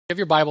If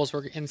your Bibles,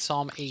 we're in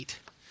Psalm 8.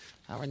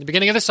 We're in the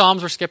beginning of the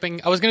Psalms. We're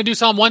skipping. I was going to do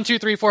Psalm 1, 2,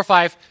 3, 4,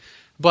 5,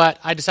 but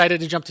I decided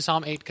to jump to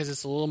Psalm 8 because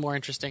it's a little more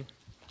interesting.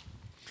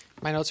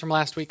 My notes from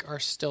last week are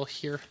still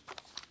here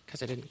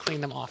because I didn't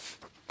clean them off.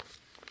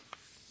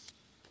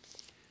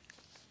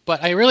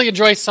 But I really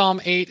enjoy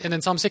Psalm 8, and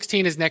then Psalm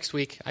 16 is next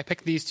week. I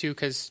picked these two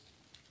because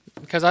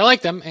I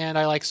like them, and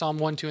I like Psalm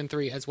 1, 2, and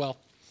 3 as well.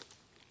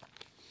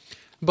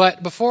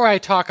 But before I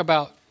talk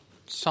about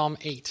Psalm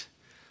 8,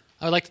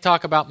 I would like to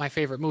talk about my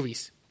favorite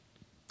movies.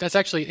 That's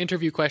actually an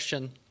interview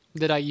question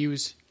that I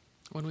use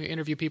when we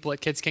interview people at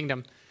Kids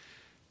Kingdom.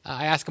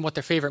 I ask them what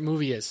their favorite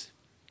movie is.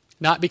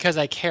 Not because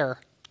I care,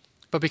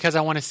 but because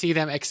I want to see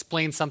them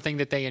explain something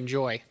that they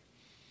enjoy.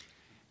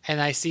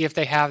 And I see if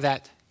they have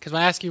that. Because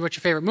when I ask you what's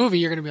your favorite movie,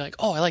 you're going to be like,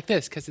 oh, I like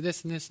this because of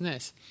this and this and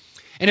this.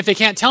 And if they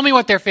can't tell me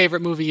what their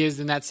favorite movie is,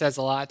 then that says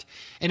a lot.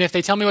 And if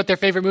they tell me what their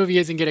favorite movie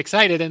is and get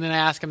excited, and then I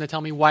ask them to tell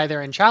me why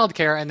they're in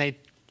childcare, and they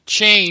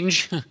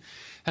change,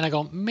 and I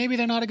go, maybe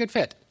they're not a good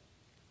fit.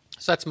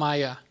 So that's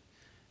my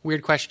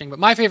weird questioning. But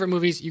my favorite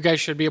movies, you guys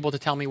should be able to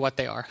tell me what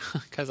they are,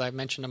 because I've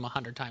mentioned them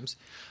 100 times.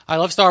 I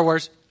love Star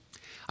Wars.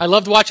 I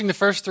loved watching the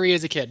first 3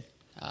 as a kid.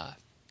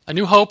 A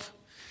New Hope,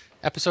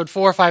 Episode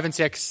 4, 5, and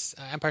 6,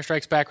 Empire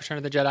Strikes Back, Return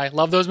of the Jedi.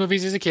 Love those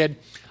movies as a kid.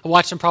 I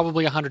watched them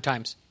probably 100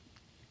 times.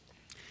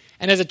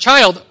 And as a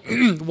child,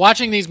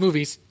 watching these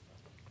movies,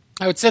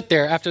 I would sit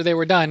there after they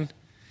were done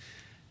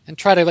and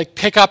try to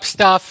pick up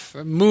stuff,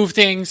 or move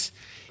things.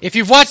 If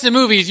you've watched the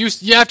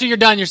movies, after you're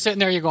done, you're sitting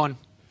there, you're going.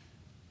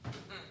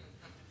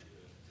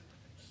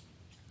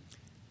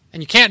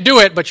 And you can't do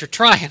it, but you're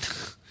trying.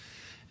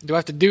 Do I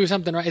have to do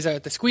something right? Is I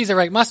have to squeeze the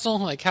right muscle?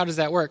 How does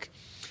that work?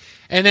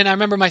 And then I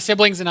remember my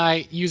siblings and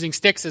I using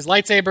sticks as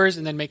lightsabers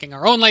and then making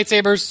our own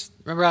lightsabers.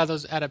 Remember how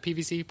those had a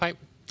PVC pipe?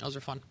 Those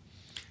are fun.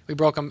 We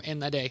broke them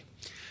in a day.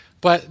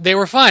 But they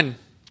were fun.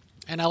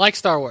 And I like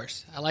Star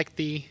Wars. I like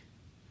the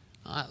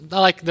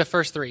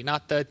first 3,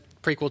 not the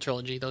prequel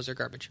trilogy. Those are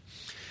garbage.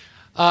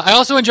 I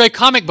also enjoy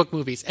comic book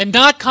movies. And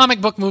not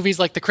comic book movies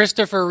like the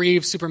Christopher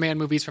Reeve Superman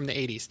movies from the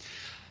 80s.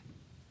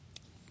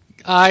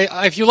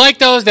 If you like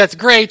those, that's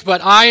great,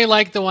 but I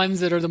like the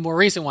ones that are the more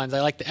recent ones.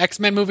 I like the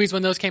X-Men movies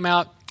when those came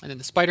out, and then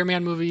the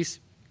Spider-Man movies,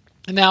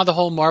 and now the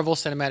whole Marvel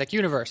Cinematic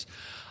Universe.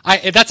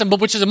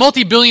 Which is a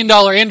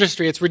multi-billion-dollar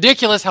industry. It's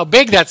ridiculous how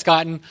big that's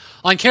gotten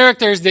on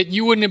characters that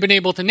you wouldn't have been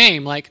able to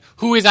name. Like,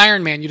 who is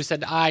Iron Man? You just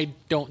said, I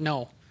don't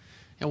know.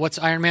 And what's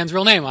Iron Man's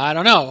real name? I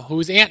don't know.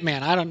 Who's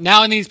Ant-Man? I don't.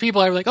 Now, in these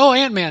people, are like, oh,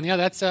 Ant-Man. Yeah,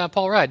 that's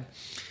Paul Rudd.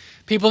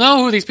 People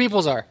know who these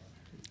peoples are.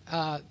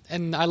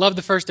 And I love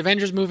the first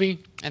Avengers movie,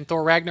 and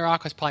Thor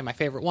Ragnarok was probably my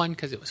favorite one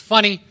because it was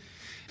funny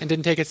and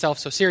didn't take itself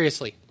so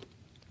seriously.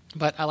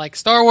 But I like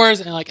Star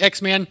Wars and I like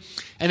X-Men.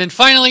 And then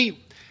finally,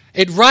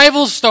 it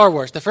rivals Star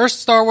Wars. The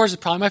first Star Wars is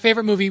probably my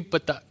favorite movie,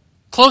 but the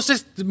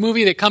closest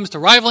movie that comes to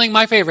rivaling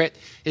my favorite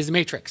is The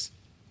Matrix.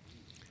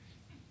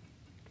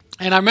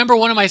 And I remember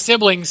one of my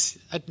siblings,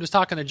 I was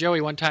talking to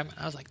Joey one time, and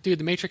I was like, dude,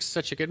 The Matrix is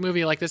such a good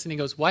movie. I like this. And he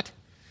goes, what?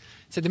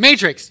 I said, The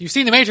Matrix. You've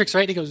seen The Matrix,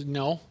 right? He goes,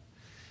 no.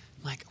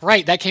 I'm like,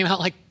 right, that came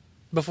out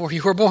before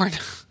you were born.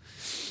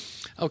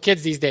 Oh,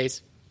 kids these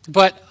days.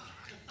 But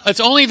it's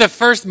only the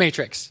first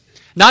Matrix,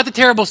 not the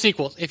terrible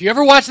sequels. If you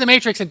ever watch The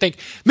Matrix and think,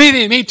 maybe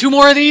they made 2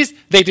 more of these,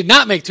 they did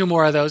not make 2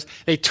 more of those.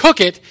 They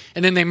took it,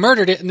 and then they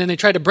murdered it, and then they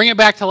tried to bring it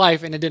back to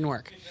life, and it didn't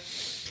work.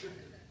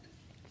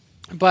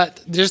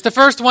 But there's the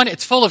first one.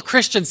 It's full of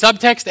Christian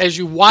subtext as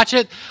you watch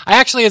it. I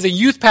actually, as a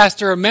youth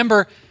pastor,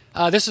 remember,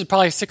 this was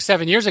probably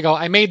 6-7 years ago,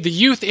 I made the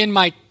youth in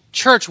my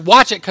church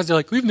watch it because they're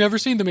like, we've never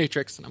seen The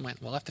Matrix. And I'm like,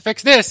 we'll have to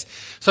fix this.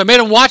 So I made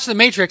them watch The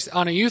Matrix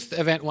on a youth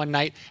event one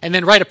night and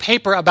then write a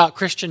paper about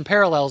Christian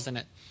parallels in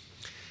it.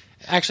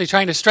 Actually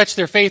trying to stretch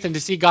their faith and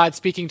to see God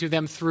speaking to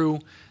them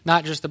through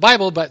not just the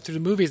Bible, but through the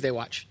movies they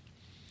watch.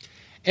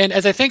 And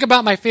as I think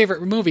about my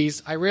favorite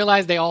movies, I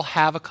realize they all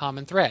have a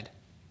common thread.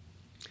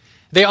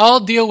 They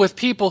all deal with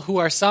people who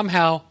are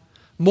somehow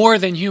more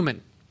than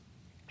human.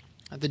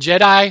 The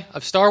Jedi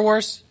of Star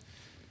Wars,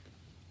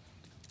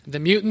 the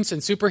mutants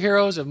and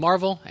superheroes of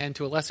Marvel, and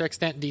to a lesser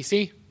extent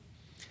DC.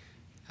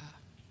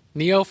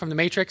 Neo from The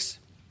Matrix.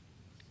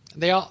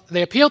 They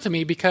appeal to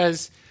me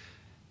because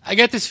I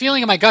get this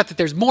feeling in my gut that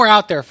there's more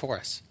out there for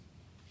us.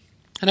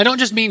 And I don't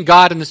just mean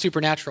God and the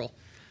supernatural.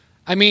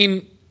 I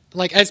mean,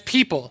 as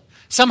people,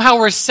 somehow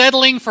we're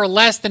settling for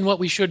less than what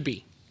we should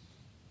be.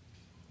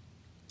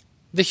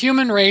 The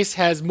human race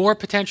has more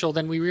potential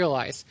than we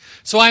realize.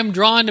 So I'm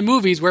drawn to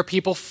movies where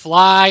people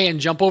fly and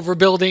jump over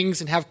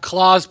buildings and have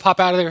claws pop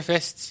out of their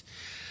fists.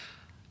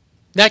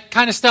 That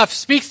kind of stuff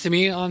speaks to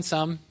me on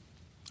some,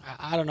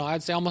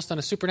 I'd say almost on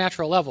a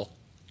supernatural level.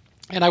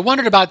 And I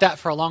wondered about that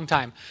for a long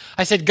time.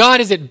 I said, God,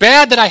 is it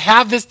bad that I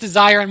have this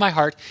desire in my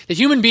heart that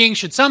human beings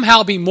should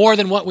somehow be more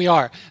than what we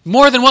are,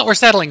 more than what we're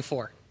settling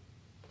for?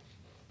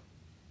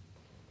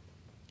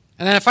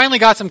 And then I finally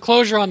got some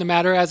closure on the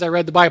matter as I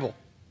read the Bible,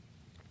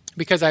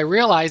 because I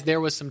realized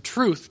there was some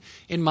truth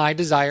in my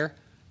desire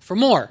for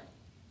more.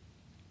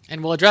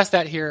 And we'll address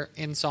that here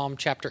in Psalm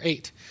chapter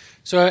 8.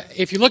 So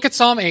if you look at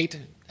Psalm 8,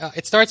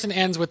 it starts and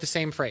ends with the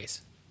same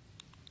phrase.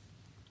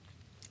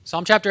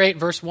 Psalm chapter 8,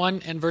 verse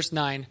 1 and verse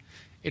 9,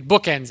 it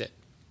bookends it.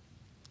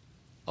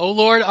 O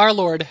Lord, our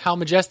Lord, how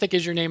majestic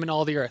is your name in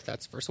all the earth.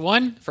 That's verse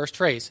 1, first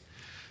phrase.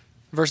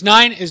 Verse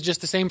 9 is just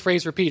the same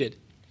phrase repeated.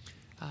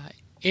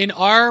 In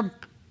our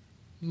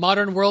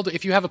modern world,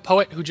 if you have a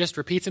poet who just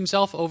repeats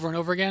himself over and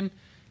over again,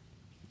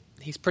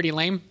 he's pretty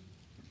lame.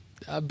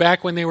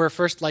 Back when they were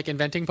first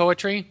inventing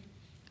poetry,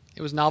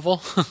 it was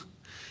novel.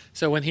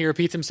 So when he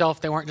repeats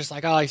himself, they weren't just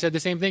like, oh, he said the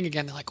same thing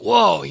again. They're like,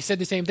 whoa, he said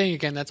the same thing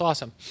again. That's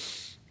awesome.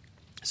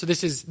 So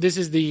this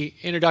is the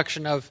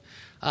introduction of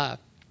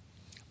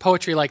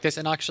poetry like this,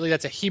 and actually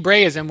that's a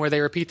Hebraism where they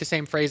repeat the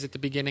same phrase at the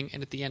beginning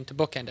and at the end to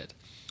bookend it.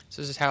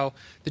 So this is how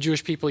the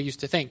Jewish people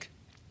used to think.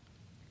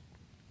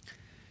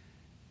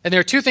 And there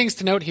are two things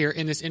to note here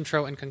in this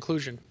intro and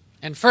conclusion.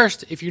 And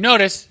first, if you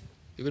notice,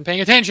 if you've been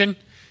paying attention,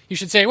 you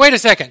should say, wait a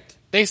second.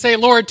 They say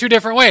Lord two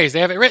different ways. They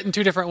have it written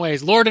two different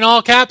ways. Lord in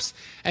all caps,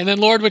 and then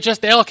Lord with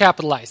just the L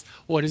capitalized.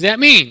 What does that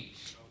mean?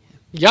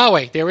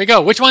 Yahweh. There we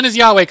go. Which one is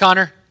Yahweh,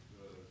 Connor?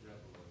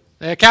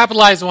 The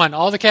capitalized one.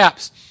 All the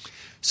caps.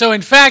 So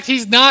in fact,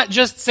 he's not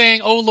just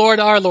saying, O Lord,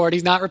 our Lord.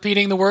 He's not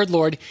repeating the word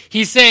Lord.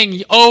 He's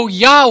saying, O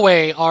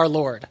Yahweh, our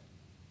Lord.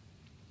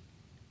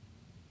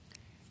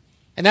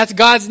 And that's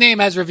God's name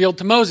as revealed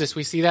to Moses.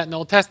 We see that in the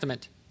Old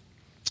Testament.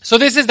 So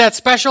this is that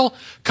special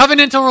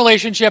covenantal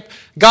relationship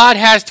God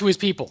has to his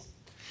people.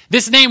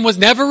 This name was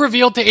never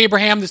revealed to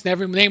Abraham. This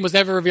name was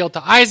never revealed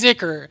to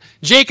Isaac or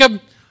Jacob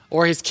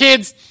or his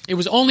kids. It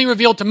was only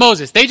revealed to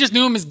Moses. They just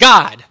knew him as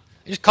God.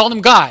 They just called him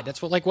God. That's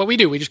what we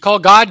do. We just call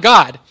God,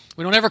 God.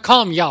 We don't ever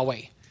call him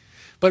Yahweh.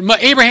 But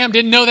Abraham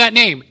didn't know that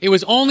name. It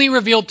was only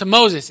revealed to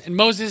Moses. And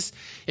Moses,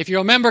 if you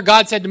remember,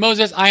 God said to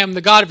Moses, I am the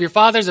God of your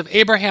fathers, of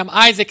Abraham,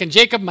 Isaac, and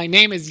Jacob. My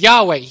name is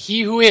Yahweh.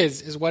 He who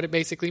is what it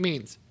basically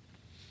means.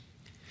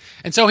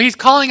 And so he's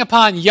calling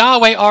upon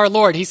Yahweh our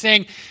Lord. He's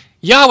saying,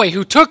 Yahweh,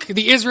 who took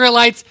the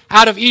Israelites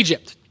out of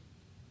Egypt.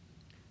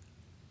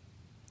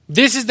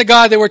 This is the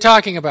God that we're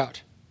talking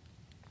about.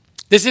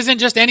 This isn't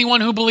just anyone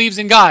who believes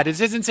in God.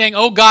 This isn't saying,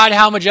 oh God,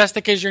 how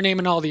majestic is your name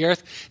in all the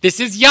earth. This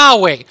is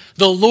Yahweh,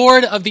 the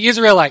Lord of the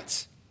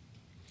Israelites.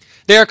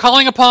 They are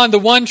calling upon the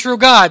one true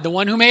God, the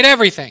one who made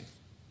everything.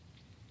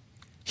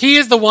 He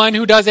is the one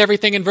who does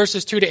everything in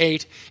verses 2 to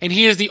 8, and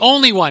he is the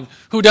only one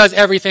who does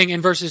everything in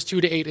verses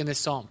 2 to 8 in this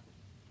psalm.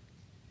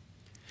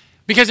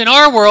 Because in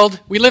our world,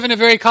 we live in a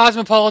very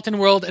cosmopolitan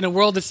world, and a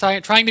world that's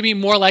trying to be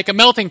more like a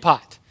melting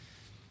pot.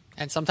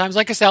 And sometimes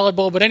like a salad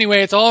bowl, but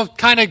anyway, it's all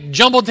kind of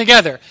jumbled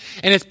together.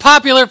 And it's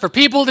popular for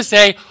people to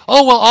say,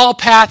 oh, well, all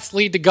paths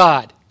lead to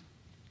God.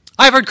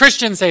 I've heard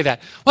Christians say that.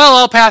 Well,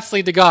 all paths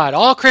lead to God.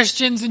 All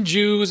Christians and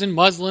Jews and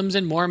Muslims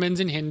and Mormons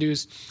and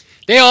Hindus,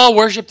 they all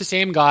worship the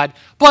same God,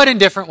 but in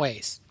different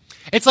ways.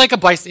 It's like a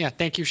bicycle. Yeah,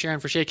 thank you, Sharon,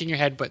 for shaking your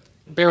head, but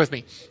bear with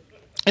me.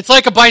 It's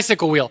like a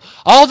bicycle wheel.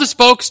 All the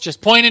spokes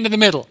just point into the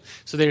middle.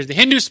 So there's the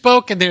Hindu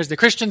spoke, and there's the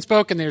Christian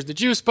spoke, and there's the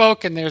Jew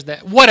spoke, and there's the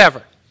whatever.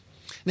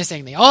 And they're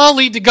saying they all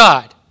lead to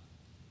God.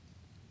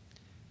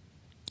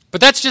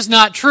 But that's just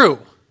not true.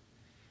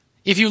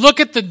 If you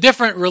look at the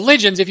different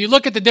religions, if you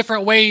look at the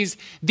different ways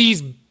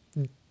these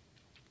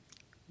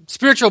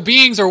spiritual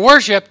beings are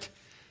worshipped,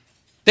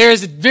 there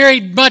is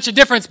very much a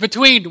difference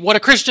between what a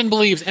Christian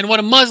believes and what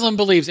a Muslim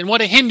believes and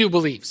what a Hindu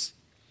believes.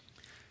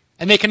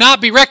 And they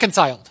cannot be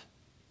reconciled.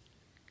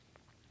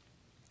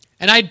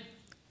 And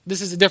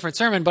this is a different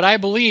sermon, but I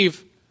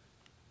believe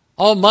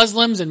all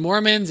Muslims and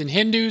Mormons and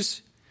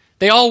Hindus,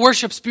 they all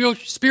worship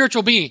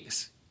spiritual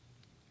beings.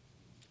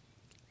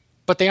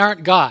 But they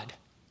aren't God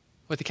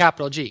with a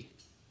capital G.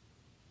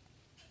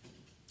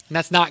 And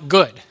that's not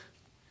good.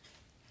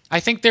 I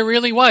think there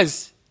really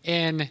was,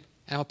 and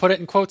I'll put it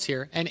in quotes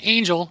here, an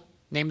angel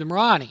named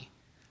Imrani.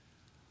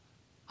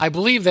 I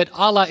believe that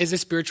Allah is a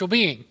spiritual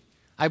being.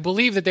 I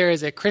believe that there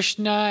is a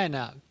Krishna and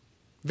a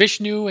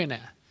Vishnu and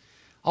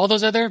all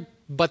those other,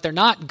 but they're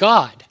not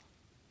God.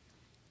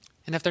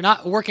 And if they're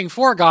not working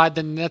for God,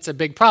 then that's a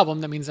big problem.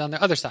 That means on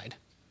the other side.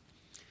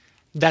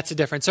 That's a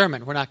different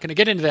sermon. We're not going to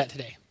get into that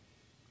today.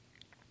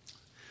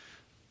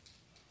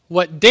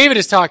 What David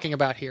is talking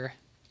about here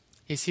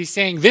is he's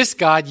saying this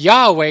God,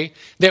 Yahweh,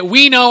 that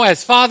we know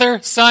as Father,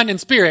 Son,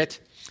 and Spirit,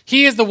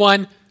 he is the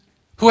one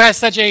who has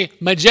such a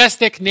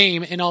majestic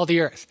name in all the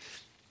earth.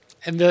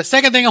 And the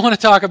second thing I want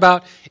to talk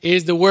about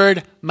is the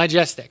word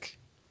majestic,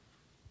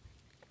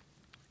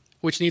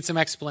 which needs some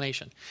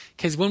explanation.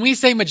 Because when we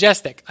say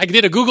majestic, I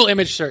did a Google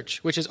image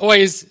search, which is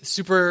always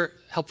super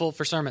helpful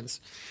for sermons,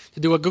 to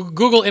do a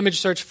Google image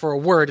search for a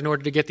word in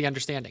order to get the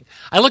understanding.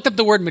 I looked up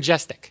the word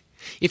majestic.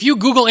 If you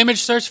Google image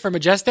search for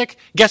majestic,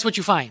 guess what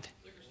you find?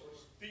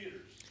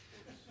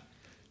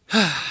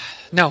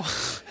 No.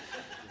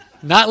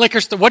 Not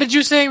liquor store. What did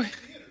you say?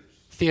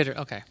 Theater.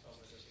 Okay.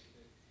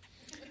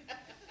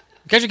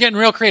 You guys are getting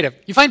real creative.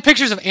 You find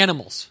pictures of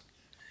animals.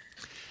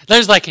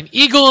 There's like an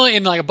eagle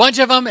in like a bunch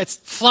of them. It's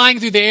flying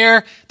through the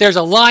air. There's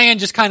a lion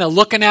just kind of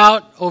looking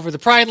out over the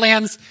Pride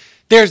Lands.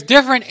 There's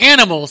different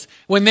animals.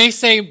 When we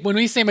say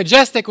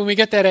majestic, when we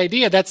get that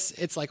idea,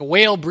 it's like a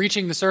whale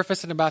breaching the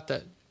surface and about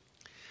the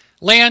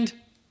land.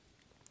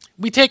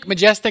 We take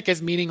majestic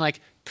as meaning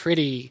like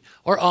pretty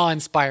or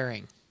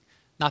awe-inspiring,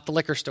 not the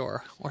liquor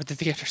store or the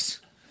theaters.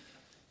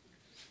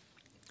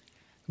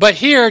 But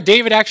here,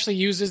 David actually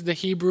uses the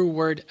Hebrew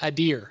word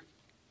adir.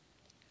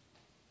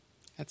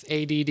 That's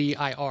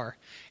A-D-D-I-R.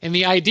 And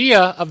the idea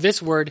of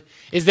this word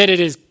is that it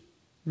is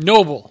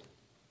noble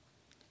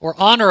or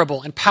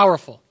honorable and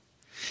powerful.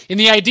 And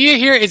the idea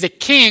here is a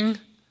king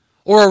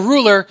or a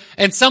ruler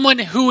and someone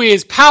who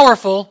is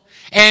powerful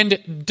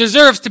and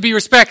deserves to be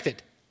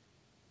respected.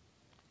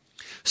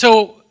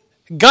 So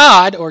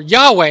God, or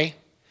Yahweh,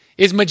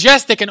 is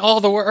majestic in all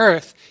the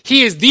earth.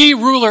 He is the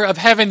ruler of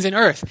heavens and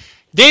earth.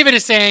 David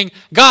is saying,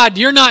 God,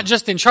 you're not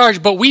just in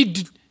charge, but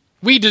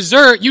you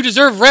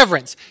deserve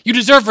reverence. You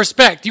deserve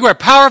respect. You are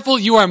powerful.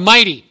 You are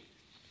mighty.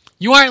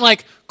 You aren't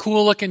like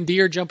cool-looking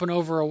deer jumping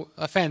over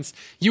a fence.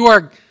 You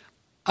are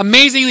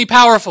amazingly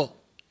powerful.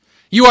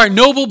 You are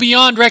noble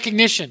beyond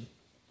recognition.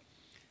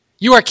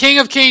 You are King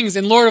of kings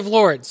and Lord of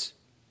lords.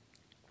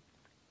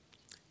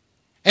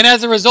 And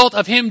as a result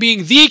of him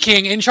being the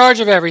king in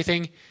charge of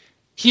everything,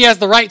 he has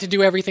the right to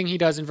do everything he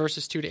does in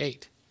verses 2 to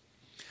 8.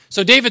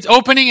 So David's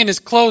opening and his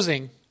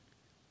closing,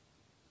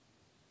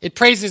 it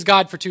praises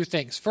God for two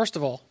things. First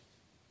of all,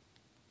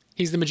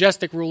 he's the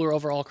majestic ruler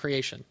over all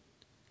creation.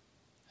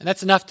 And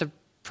that's enough to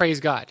praise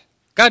God.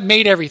 God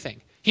made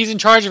everything. He's in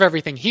charge of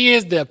everything. He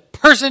is the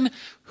person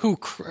who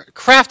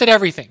crafted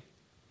everything.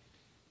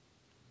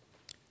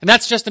 And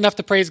that's just enough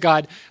to praise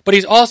God. But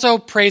he's also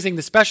praising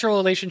the special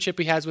relationship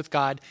he has with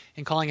God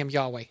and calling him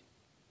Yahweh.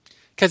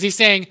 Because he's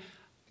saying,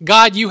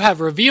 God, you have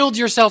revealed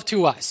yourself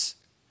to us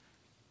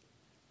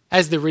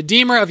as the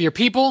redeemer of your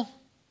people,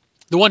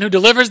 the one who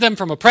delivers them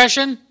from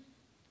oppression,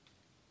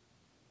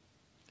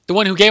 the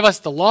one who gave us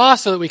the law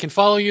so that we can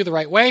follow you the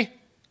right way.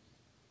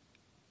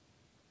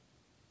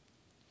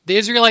 The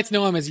Israelites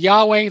know him as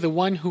Yahweh, the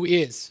one who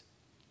is.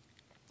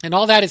 And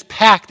all that is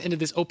packed into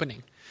this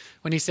opening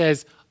when he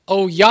says,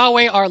 O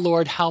Yahweh our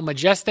Lord, how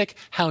majestic,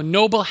 how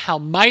noble, how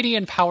mighty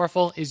and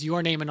powerful is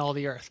your name in all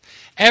the earth.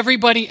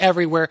 Everybody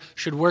everywhere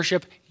should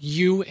worship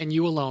you and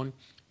you alone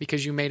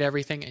because you made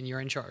everything and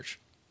you're in charge.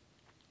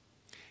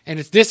 And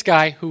it's this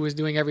guy who is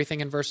doing everything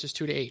in verses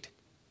 2 to 8.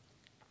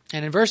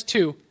 And in verse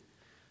 2,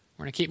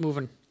 we're going to keep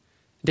moving.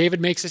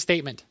 David makes a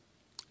statement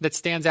that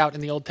stands out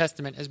in the Old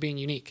Testament as being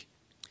unique.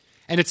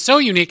 And it's so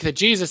unique that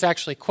Jesus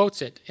actually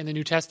quotes it in the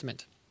New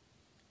Testament.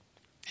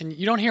 And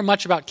you don't hear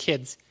much about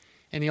kids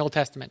in the Old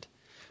Testament.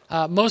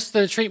 Most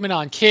of the treatment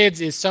on kids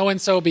is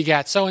so-and-so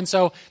begat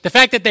so-and-so. The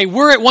fact that they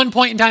were at one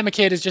point in time a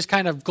kid is just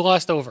kind of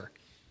glossed over.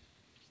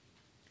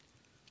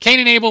 Cain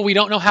and Abel, we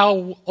don't know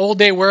how old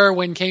they were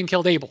when Cain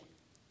killed Abel.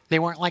 They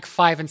weren't like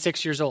 5 and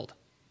 6 years old.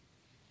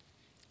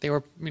 They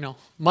were,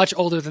 much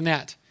older than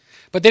that.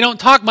 But they don't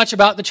talk much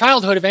about the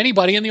childhood of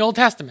anybody in the Old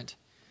Testament.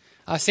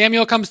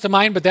 Samuel comes to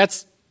mind, but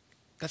that's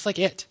like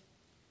it.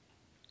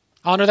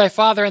 Honor thy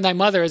father and thy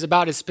mother is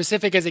about as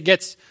specific as it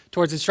gets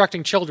towards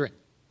instructing children.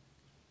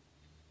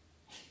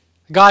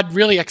 God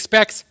really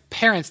expects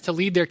parents to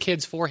lead their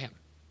kids for him,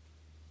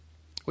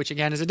 which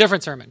again is a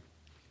different sermon.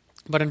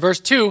 But in verse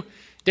 2,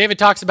 David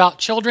talks about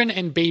children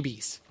and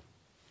babies.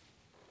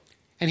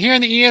 And here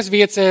in the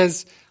ESV it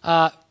says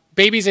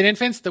babies and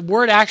infants. The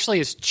word actually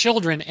is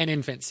children and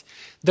infants.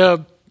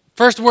 The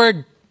first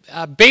word,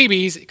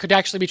 babies, could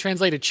actually be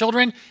translated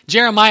children.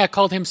 Jeremiah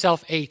called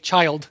himself a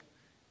child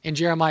in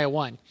Jeremiah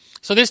 1.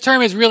 So this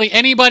term is really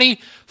anybody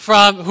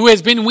who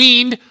has been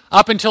weaned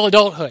up until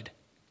adulthood.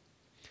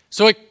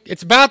 So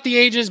it's about the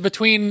ages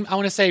between,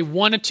 1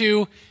 to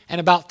 2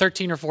 and about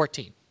 13 or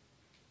 14.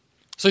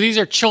 So these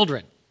are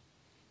children.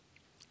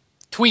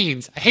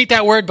 Tweens. I hate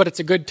that word, but it's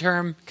a good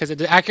term because it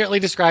accurately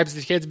describes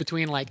the kids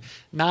between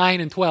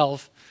 9 and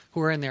 12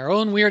 who are in their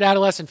own weird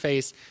adolescent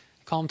phase.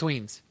 Call them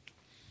tweens.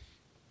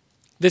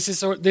 This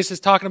is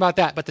talking about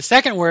that. But the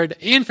second word,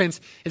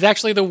 infants, is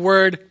actually the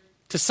word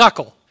to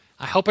suckle.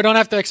 I hope I don't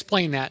have to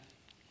explain that.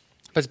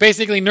 But it's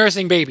basically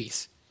nursing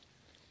babies.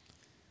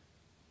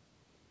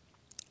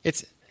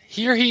 It's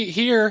here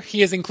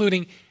he is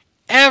including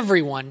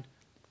everyone,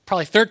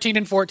 probably 13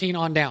 and 14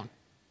 on down.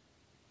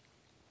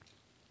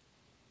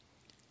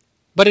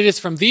 But it is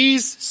from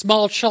these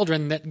small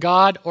children that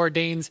God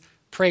ordains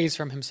praise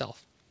from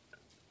himself.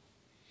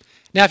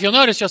 Now, if you'll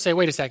notice, you'll say,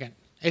 wait a second.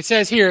 It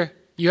says here,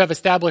 you have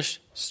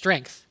established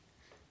strength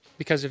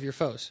because of your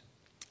foes.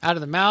 Out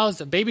of the mouths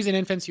of babies and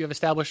infants, you have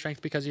established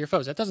strength because of your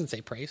foes. That doesn't say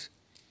praise.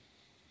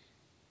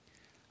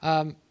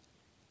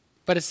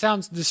 But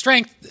the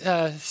strength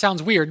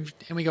sounds weird,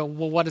 and we go,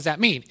 well, what does that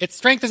mean?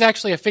 Strength is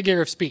actually a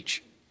figure of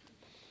speech.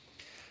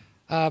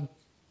 And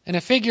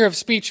a figure of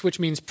speech which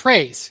means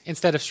praise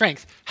instead of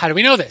strength. How do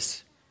we know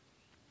this?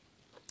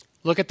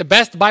 Look at the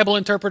best Bible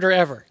interpreter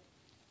ever.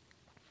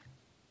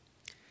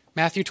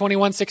 Matthew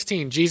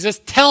 21:16. Jesus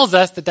tells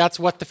us that that's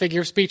what the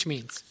figure of speech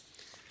means.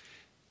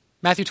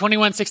 Matthew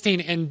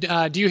 21:16.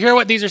 And do you hear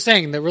what these are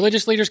saying? The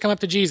religious leaders come up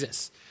to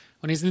Jesus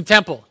when he's in the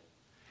temple.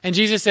 And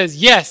Jesus says,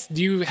 yes,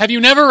 have you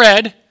never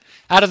read,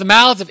 out of the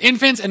mouths of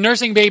infants and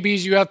nursing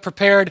babies you have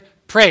prepared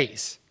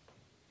praise.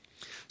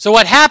 So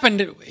what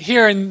happened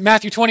here in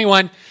Matthew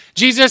 21,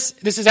 Jesus,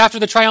 this is after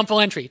the triumphal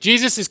entry.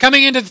 Jesus is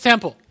coming into the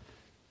temple.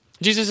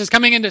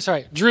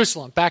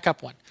 Jerusalem. Back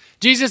up one.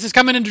 Jesus is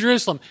coming into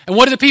Jerusalem. And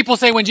what do the people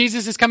say when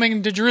Jesus is coming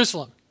into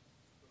Jerusalem?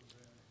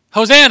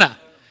 Hosanna.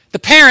 The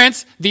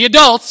parents, the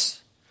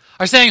adults,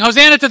 are saying,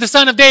 Hosanna to the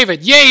Son of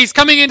David. Yay, he's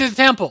coming into the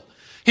temple.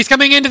 He's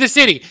coming into the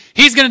city.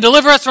 He's going to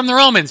deliver us from the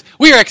Romans.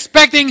 We are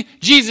expecting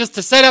Jesus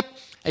to set up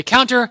a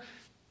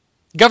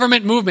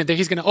counter-government movement, that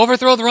he's going to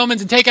overthrow the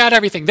Romans and take out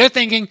everything. They're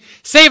thinking,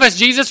 save us,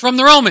 Jesus, from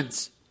the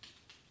Romans.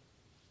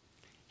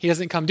 He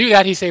doesn't come do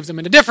that. He saves them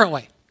in a different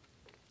way.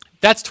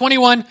 That's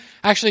 21.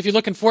 Actually, if you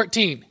look in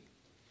 14,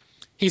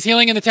 he's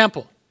healing in the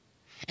temple.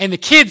 And the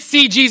kids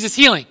see Jesus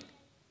healing.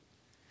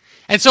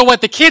 And so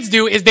what the kids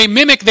do is they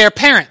mimic their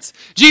parents.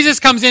 Jesus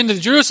comes into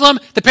Jerusalem.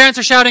 The parents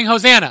are shouting,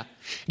 Hosanna.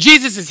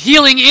 Jesus is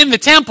healing in the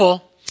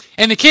temple.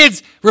 And the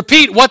kids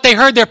repeat what they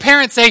heard their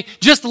parents say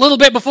just a little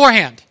bit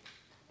beforehand.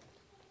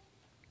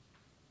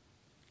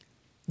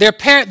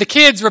 The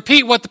kids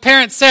repeat what the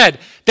parents said.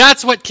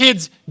 That's what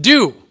kids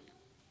do.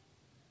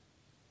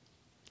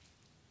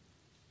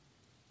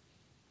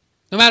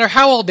 No matter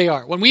how old they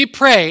are. When we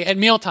pray at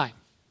mealtime,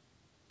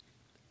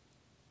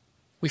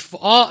 we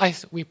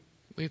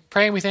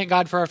pray and we thank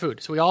God for our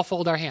food. So we all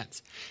fold our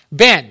hands.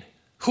 Ben,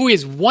 who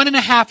is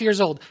 1.5 years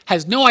old,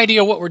 has no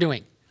idea what we're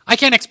doing. I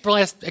can't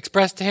express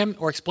to him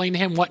or explain to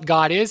him what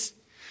God is.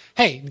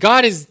 Hey,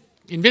 God is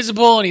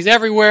invisible and he's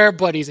everywhere,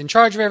 but he's in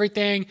charge of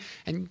everything.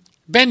 And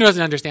Ben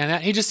doesn't understand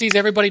that. He just sees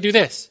everybody do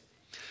this.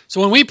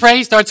 So when we pray,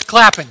 he starts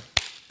clapping.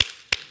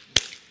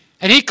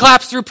 And he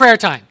claps through prayer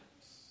time.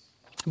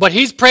 But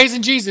he's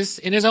praising Jesus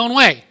in his own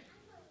way.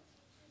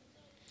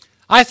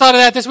 I thought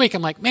of that this week.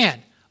 I'm like,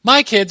 man,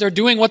 my kids are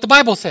doing what the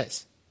Bible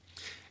says.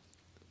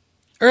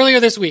 Earlier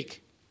this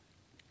week,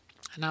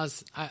 and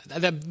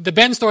the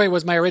Ben story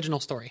was my original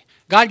story.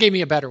 God gave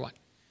me a better one.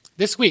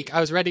 This week, I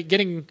was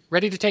getting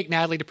ready to take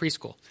Natalie to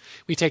preschool.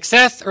 We take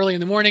Seth early in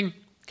the morning,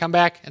 come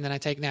back, and then I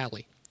take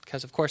Natalie.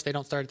 Because, of course, they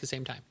don't start at the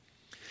same time.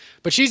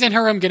 But she's in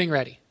her room getting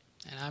ready.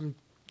 And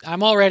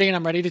I'm all ready, and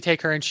I'm ready to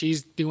take her, and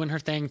she's doing her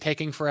thing,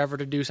 taking forever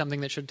to do something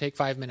that should take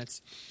 5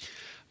 minutes.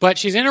 But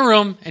she's in her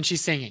room, and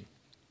she's singing.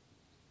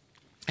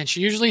 And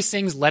she usually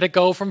sings Let It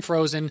Go from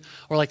Frozen,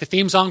 or like the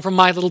theme song from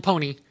My Little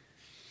Pony.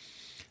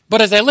 But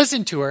as I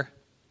listen to her,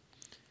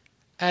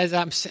 as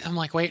I'm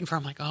like waiting for her,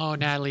 I'm like, oh,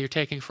 Natalie, you're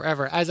taking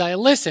forever. As I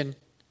listen,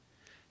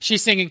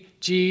 she's singing,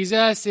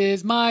 Jesus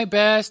is my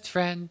best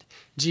friend.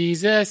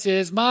 Jesus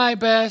is my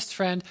best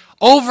friend.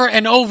 Over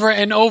and over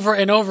and over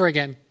and over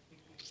again.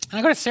 And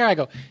I go to Sarah, I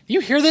go, do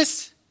you hear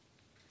this?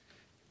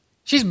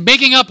 She's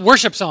making up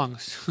worship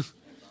songs.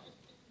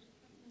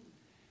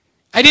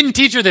 I didn't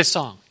teach her this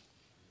song.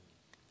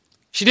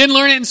 She didn't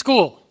learn it in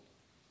school.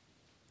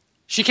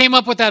 She came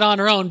up with that on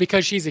her own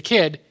because she's a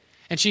kid,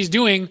 and she's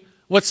doing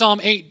what Psalm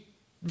 8,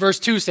 verse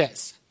 2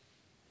 says.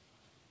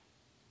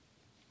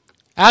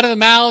 Out of the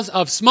mouths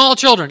of small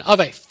children, of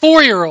a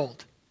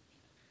 4-year-old.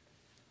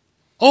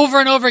 Over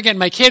and over again,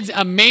 my kids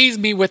amaze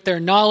me with their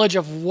knowledge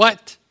of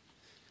what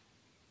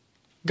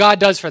God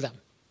does for them.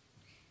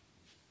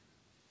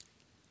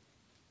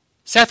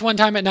 Seth, one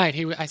time at night,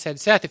 I said,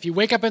 Seth, if you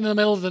wake up in the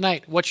middle of the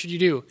night, what should you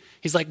do?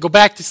 He's like, go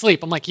back to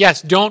sleep. I'm like,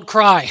 yes, don't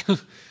cry.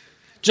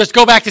 Just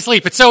go back to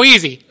sleep. It's so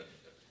easy.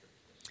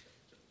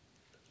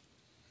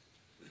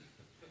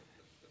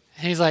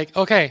 And he's like,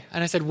 okay.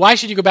 And I said, why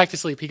should you go back to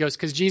sleep? He goes,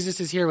 because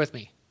Jesus is here with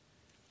me.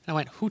 And I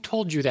went, who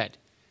told you that?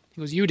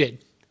 He goes, you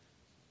did.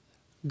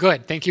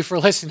 Good. Thank you for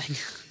listening.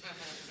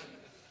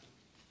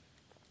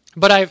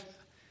 But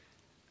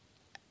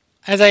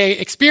as I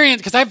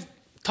experienced, because I've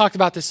talked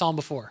about this psalm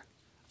before.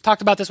 I've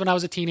talked about this when I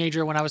was a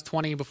teenager, when I was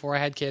 20, before I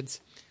had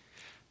kids.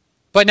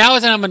 But now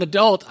as I'm an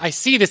adult, I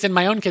see this in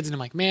my own kids, and I'm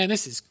like, man,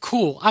 this is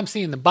cool. I'm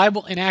seeing the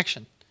Bible in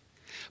action.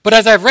 But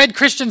as I've read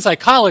Christian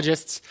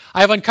psychologists,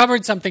 I've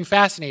uncovered something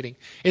fascinating,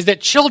 is that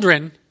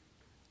children,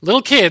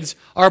 little kids,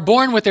 are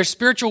born with their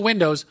spiritual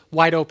windows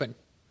wide open.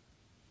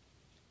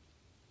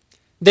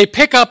 They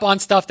pick up on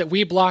stuff that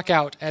we block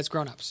out as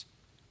grown-ups.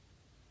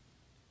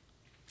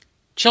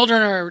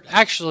 Children are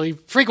actually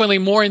frequently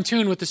more in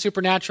tune with the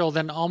supernatural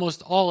than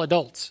almost all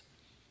adults.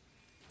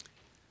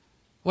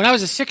 When I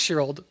was a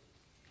 6-year-old,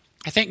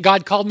 I think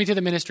God called me to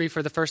the ministry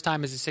for the first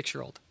time as a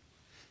 6-year-old.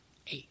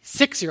 A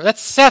 6-year-old,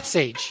 that's Seth's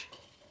age.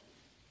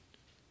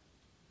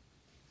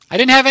 I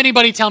didn't have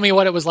anybody tell me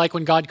what it was like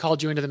when God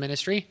called you into the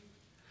ministry.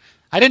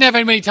 I didn't have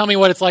anybody tell me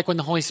what it's like when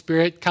the Holy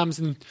Spirit comes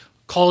and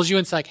calls you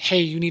and it's like,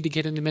 hey, you need to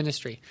get into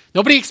ministry.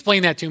 Nobody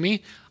explained that to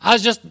me. I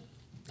was just,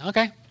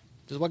 okay,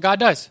 this is what God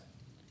does.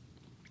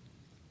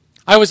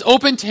 I was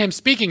open to him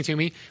speaking to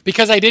me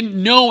because I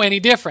didn't know any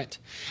different.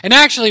 And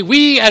actually,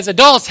 we as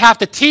adults have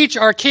to teach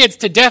our kids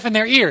to deafen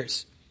their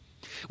ears.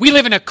 We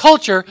live in a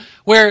culture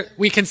where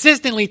we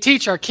consistently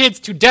teach our kids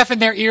to deafen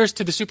their ears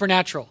to the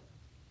supernatural.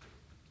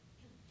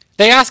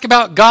 They ask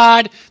about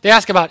God, they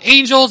ask about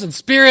angels and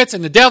spirits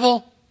and the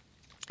devil,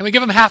 and we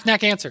give them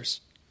half-neck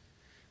answers.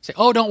 Say,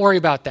 oh, don't worry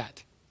about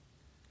that.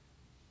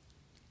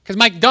 Because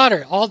my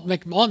daughter,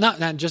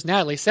 not just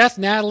Natalie, Seth,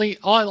 Natalie,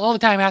 all the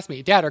time ask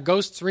me, Dad, are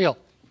ghosts real?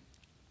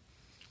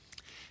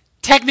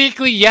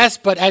 technically, yes,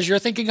 but as you're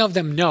thinking of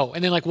them, no.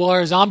 And they're like, well,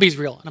 are zombies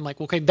real? And I'm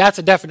like, okay, that's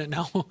a definite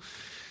no.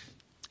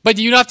 But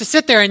you don't have to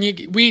sit there and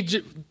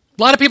a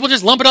lot of people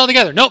just lump it all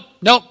together. Nope,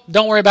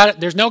 don't worry about it.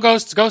 There's no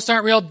ghosts. Ghosts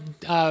aren't real.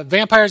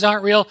 Vampires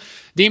aren't real.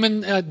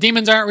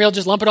 Demons aren't real.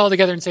 Just lump it all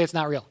together and say it's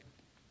not real.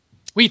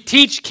 We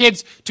teach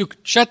kids to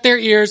shut their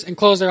ears and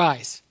close their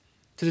eyes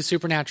to the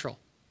supernatural.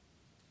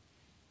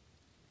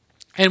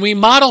 And we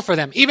model for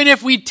them. Even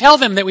if we tell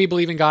them that we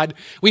believe in God,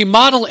 we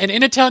model an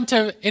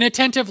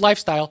inattentive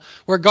lifestyle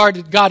where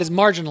God is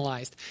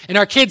marginalized. And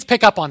our kids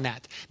pick up on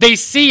that. They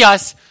see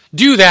us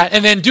do that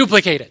and then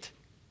duplicate it.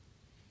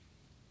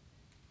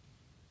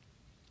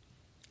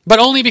 But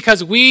only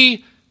because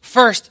we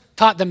first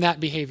taught them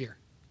that behavior.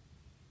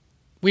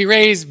 We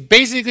raise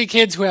basically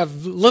kids who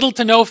have little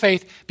to no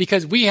faith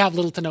because we have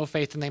little to no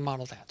faith and they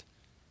model that.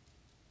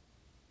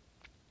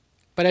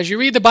 But as you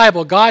read the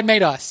Bible, God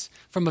made us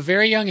from a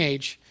very young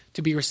age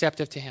to be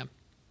receptive to him.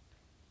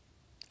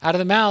 Out of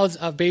the mouths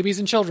of babies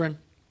and children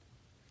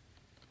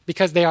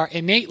because they are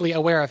innately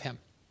aware of him.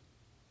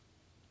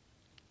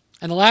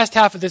 And the last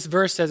half of this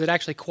verse says it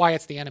actually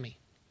quiets the enemy.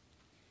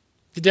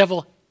 The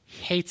devil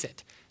hates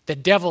it. The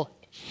devil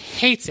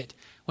hates it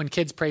when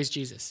kids praise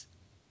Jesus.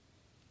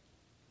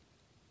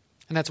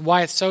 And that's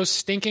why it's so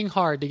stinking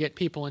hard to get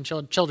people in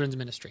children's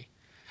ministry.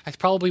 That's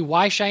probably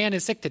why Cheyenne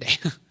is sick today.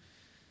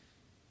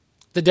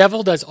 The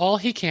devil does all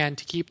he can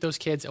to keep those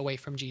kids away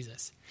from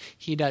Jesus.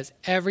 He does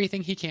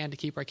everything he can to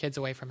keep our kids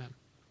away from him.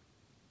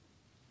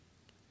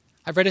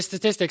 I've read a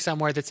statistic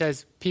somewhere that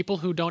says people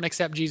who don't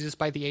accept Jesus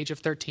by the age of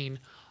 13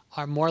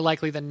 are more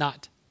likely than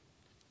not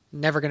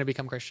never going to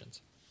become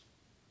Christians.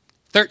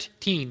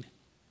 13.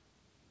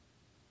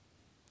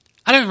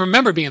 I don't even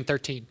remember being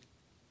 13.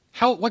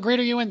 What grade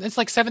are you in? It's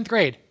like 7th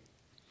grade.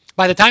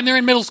 By the time they're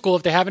in middle school,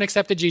 if they haven't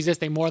accepted Jesus,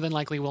 they more than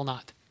likely will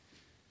not.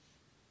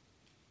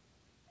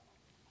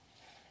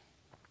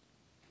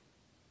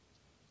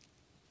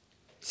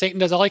 Satan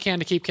does all he can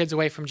to keep kids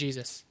away from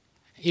Jesus,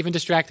 even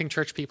distracting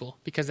church people,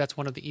 because that's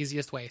one of the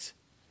easiest ways.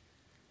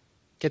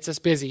 Gets us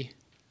busy,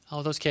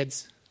 all those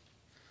kids.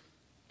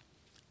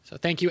 So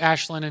thank you,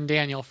 Ashlyn and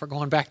Daniel, for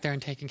going back there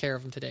and taking care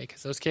of them today,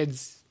 because those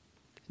kids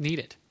need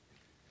it.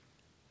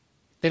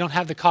 They don't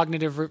have the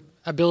cognitive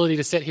ability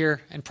to sit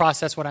here and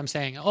process what I'm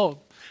saying. Oh,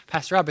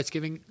 Pastor Robert's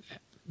giving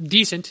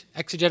decent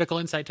exegetical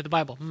insight to the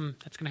Bible.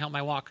 That's going to help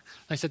my walk.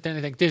 I sit there and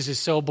I think, this is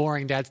so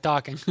boring, Dad's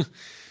talking.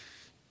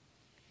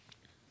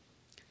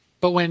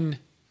 But when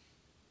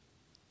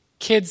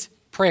kids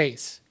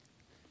praise,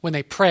 when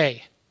they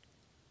pray,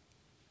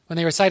 when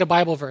they recite a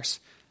Bible verse,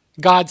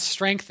 God's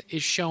strength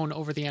is shown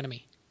over the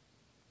enemy.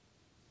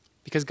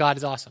 Because God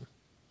is awesome.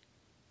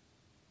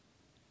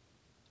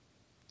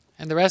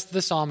 And the rest of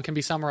the psalm can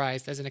be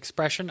summarized as an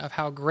expression of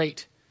how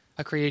great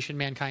a creation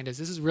mankind is.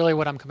 This is really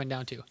what I'm coming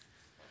down to.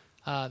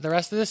 The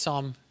rest of this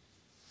psalm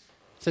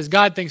says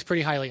God thinks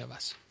pretty highly of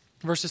us.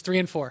 Verses 3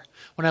 and 4.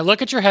 When I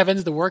look at your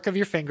heavens, the work of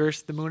your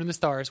fingers, the moon and the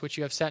stars, which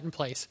you have set in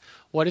place,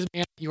 what is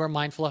man that you are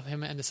mindful of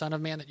him, and the son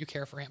of man that you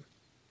care for him?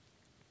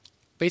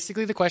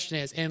 Basically, the question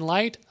is, in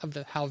light of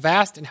how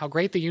vast and how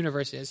great the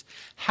universe is,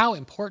 how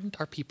important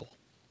are people?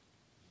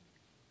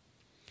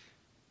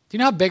 Do you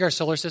know how big our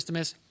solar system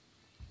is? Do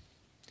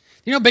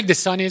you know how big the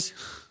sun is?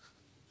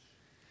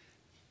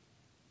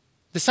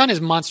 The sun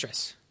is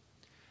monstrous.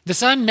 The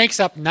sun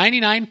makes up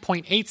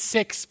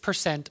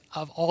 99.86%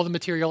 of all the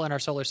material in our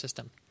solar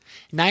system.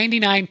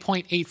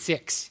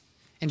 99.86.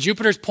 And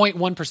Jupiter's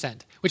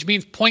 0.1%, which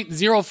means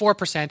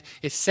 0.04%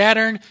 is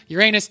Saturn,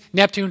 Uranus,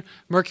 Neptune,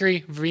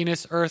 Mercury,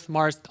 Venus, Earth,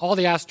 Mars, all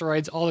the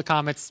asteroids, all the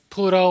comets,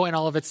 Pluto, and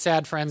all of its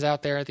sad friends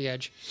out there at the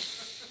edge.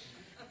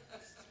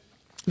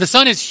 The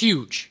sun is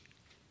huge.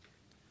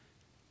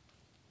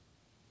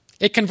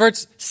 It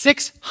converts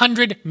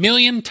 600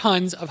 million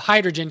tons of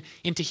hydrogen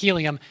into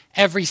helium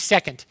every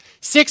second.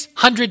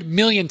 600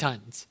 million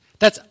tons.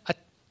 That's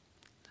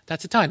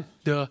a ton.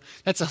 Duh.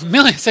 That's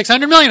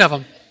 600 million of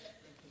them.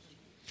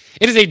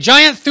 It is a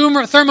giant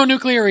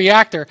thermonuclear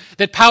reactor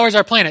that powers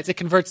our planets. It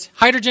converts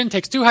hydrogen,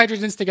 takes two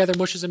hydrogens together,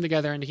 mushes them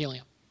together into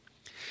helium.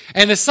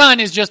 And the sun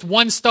is just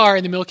one star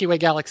in the Milky Way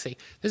galaxy.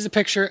 This is a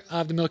picture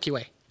of the Milky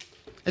Way.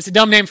 It's a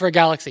dumb name for a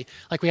galaxy.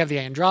 Like we have the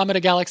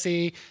Andromeda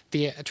galaxy,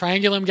 the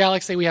Triangulum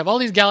galaxy. We have all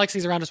these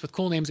galaxies around us with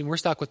cool names, and we're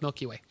stuck with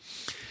Milky Way.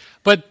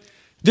 But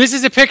this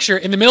is a picture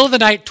in the middle of the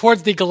night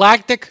towards the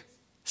galactic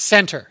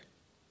center.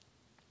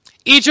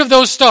 Each of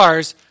those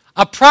stars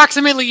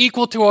approximately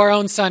equal to our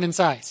own sun in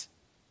size.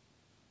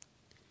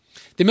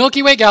 The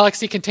Milky Way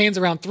galaxy contains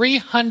around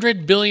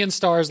 300 billion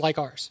stars like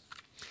ours.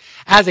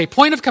 As a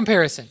point of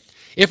comparison,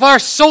 if our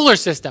solar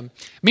system,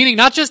 meaning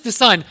not just the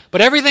sun, but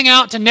everything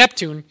out to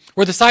Neptune,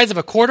 were the size of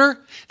a quarter,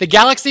 the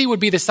galaxy would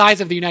be the size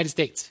of the United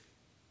States.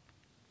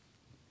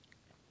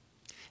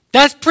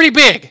 That's pretty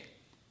big.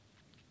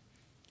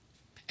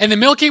 And the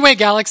Milky Way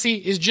galaxy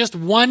is just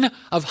one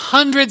of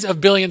hundreds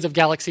of billions of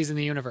galaxies in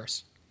the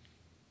universe.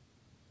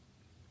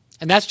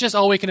 And that's just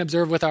all we can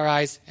observe with our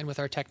eyes and with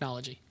our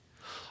technology.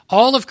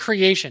 All of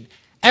creation,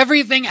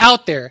 everything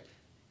out there,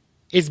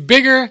 is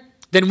bigger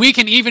than we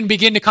can even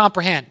begin to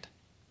comprehend.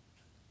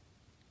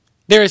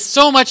 There is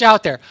so much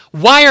out there.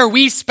 Why are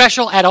we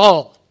special at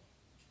all?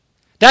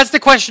 That's the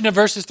question of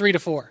verses 3 to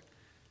 4.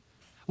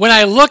 When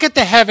I look at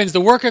the heavens,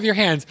 the work of your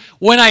hands,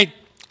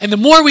 and the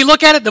more we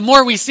look at it, the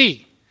more we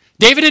see.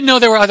 David didn't know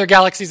there were other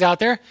galaxies out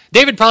there.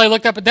 David probably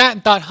looked up at that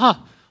and thought,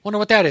 wonder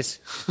what that is.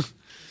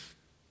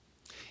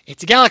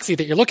 It's a galaxy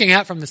that you're looking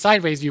at from the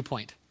sideways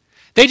viewpoint.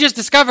 They just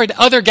discovered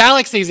other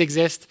galaxies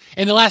exist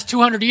in the last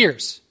 200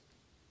 years.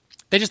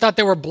 They just thought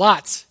there were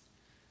blots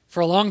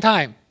for a long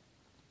time.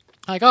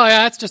 Like, oh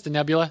yeah, that's just a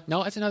nebula.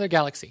 No, it's another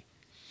galaxy.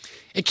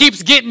 It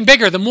keeps getting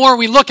bigger the more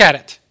we look at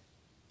it.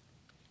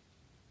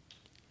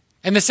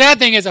 And the sad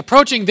thing is,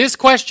 approaching this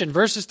question,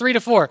 verses 3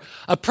 to 4,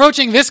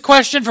 approaching this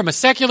question from a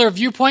secular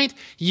viewpoint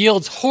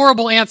yields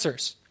horrible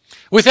answers.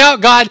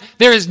 Without God,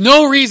 there is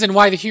no reason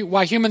why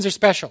humans are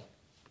special.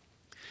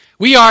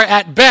 We are,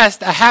 at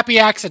best, a happy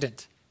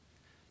accident.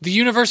 The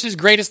universe's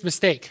greatest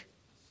mistake.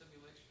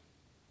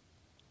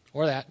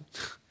 Or that.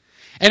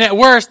 And at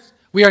worst,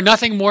 we are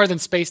nothing more than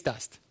space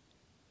dust.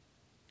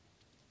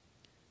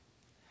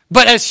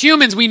 But as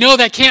humans, we know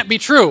that can't be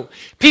true.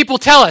 People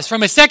tell us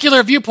from a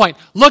secular viewpoint,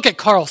 look at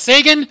Carl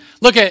Sagan,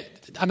 look at,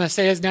 I'm going to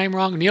say his name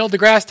wrong, Neil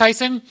deGrasse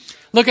Tyson.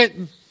 Look at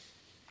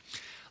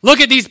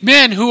these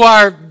men who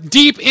are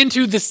deep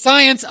into the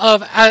science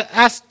of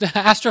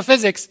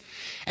astrophysics,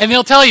 and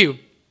they'll tell you,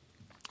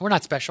 we're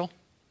not special.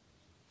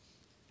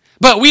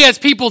 But we as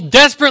people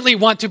desperately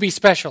want to be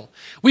special.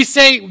 We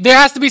say there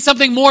has to be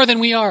something more than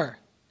we are.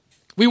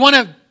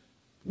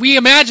 We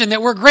imagine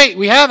that we're great.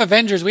 We have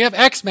Avengers, we have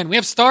X-Men, we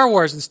have Star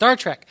Wars and Star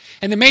Trek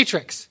and The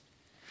Matrix.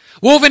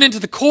 Woven into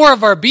the core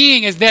of our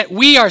being is that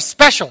we are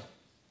special.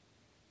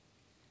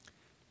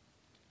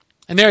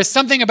 And there is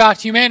something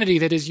about humanity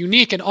that is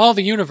unique in all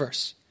the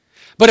universe.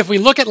 But if we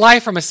look at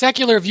life from a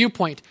secular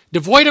viewpoint,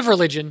 devoid of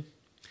religion,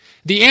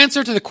 the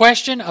answer to the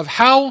question of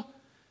how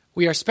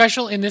we are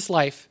special in this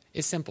life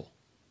is simple.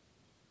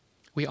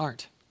 We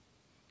aren't.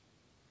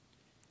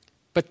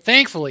 But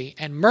thankfully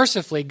and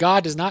mercifully,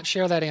 God does not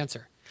share that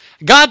answer.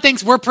 God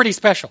thinks we're pretty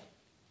special.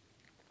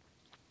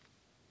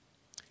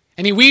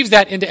 And he weaves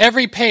that into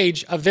every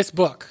page of this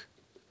book.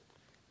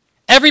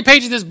 Every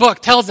page of this book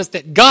tells us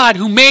that God,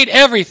 who made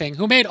everything,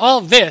 who made all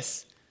of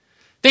this,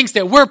 thinks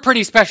that we're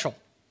pretty special.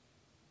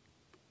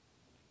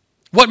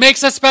 What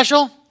makes us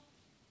special?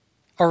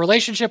 Our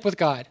relationship with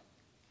God.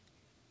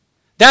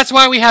 That's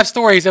why we have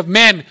stories of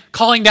men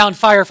calling down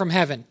fire from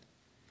heaven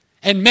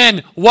and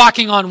men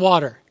walking on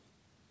water.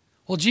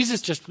 Well,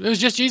 it was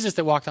just Jesus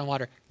that walked on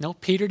water. No,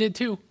 Peter did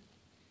too.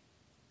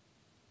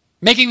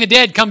 Making the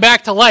dead come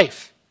back to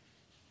life.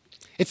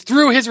 It's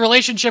through his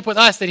relationship with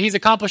us that he's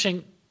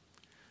accomplishing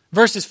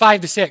verses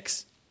 5 to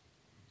 6.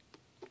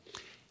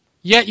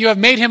 Yet you have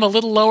made him a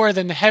little lower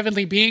than the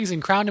heavenly beings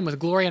and crowned him with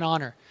glory and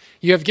honor.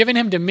 You have given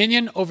him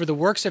dominion over the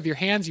works of your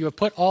hands. You have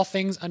put all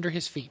things under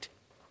his feet.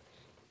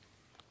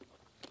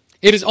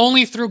 It is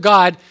only through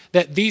God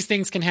that these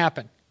things can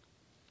happen.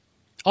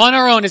 On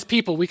our own as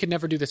people, we could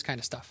never do this kind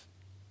of stuff.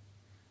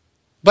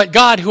 But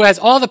God, who has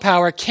all the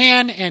power,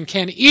 can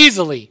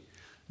easily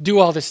do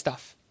all this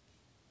stuff.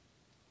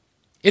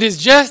 It is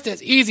just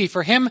as easy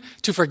for him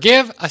to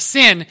forgive a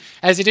sin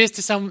as it is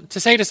to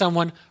say to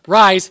someone,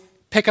 rise,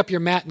 pick up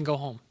your mat, and go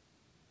home.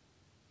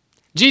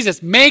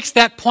 Jesus makes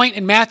that point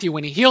in Matthew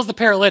when he heals the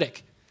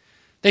paralytic.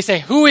 They say,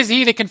 who is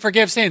he that can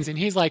forgive sins? And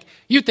he's like,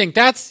 you think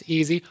that's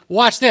easy?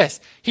 Watch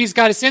this. He's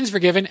got his sins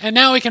forgiven, and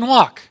now he can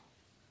walk.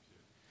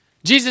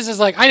 Jesus is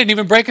like, I didn't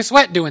even break a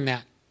sweat doing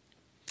that.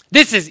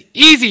 This is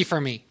easy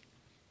for me.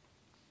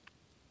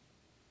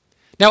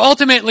 Now,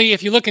 ultimately,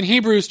 if you look in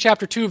Hebrews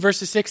chapter 2,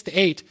 verses 6 to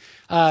 8,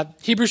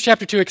 Hebrews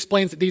chapter 2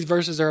 explains that these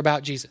verses are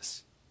about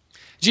Jesus.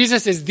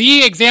 Jesus is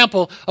the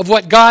example of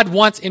what God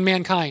wants in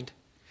mankind.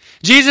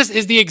 Jesus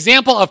is the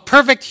example of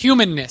perfect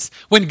humanness.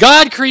 When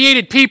God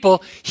created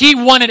people, he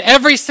wanted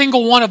every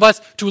single one of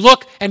us to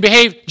look and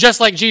behave just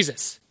like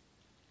Jesus.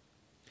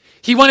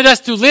 He wanted us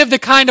to live the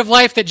kind of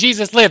life that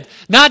Jesus lived,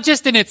 not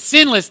just in its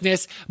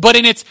sinlessness, but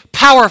in its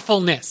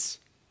powerfulness.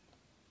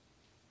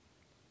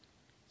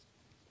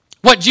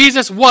 What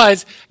Jesus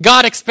was,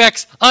 God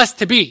expects us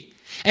to be.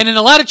 And in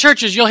a lot of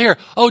churches, you'll hear,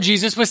 oh,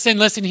 Jesus was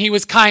sinless, and he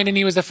was kind, and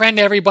he was a friend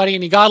to everybody,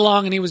 and he got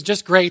along, and he was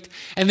just great.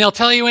 And they'll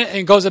tell you it, and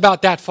it goes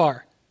about that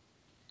far.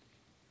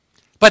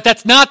 But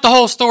that's not the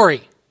whole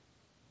story.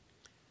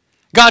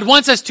 God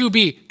wants us to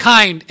be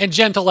kind and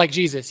gentle like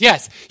Jesus.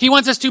 Yes, he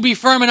wants us to be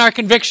firm in our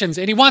convictions,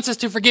 and he wants us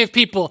to forgive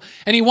people,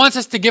 and he wants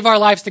us to give our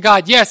lives to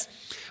God. Yes,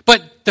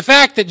 but the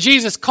fact that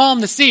Jesus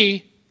calmed the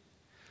sea,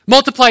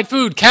 multiplied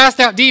food, cast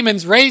out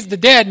demons, raised the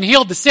dead, and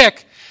healed the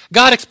sick,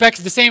 God expects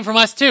the same from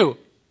us too.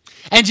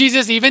 And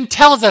Jesus even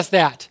tells us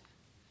that.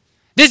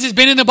 This has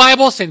been in the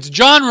Bible since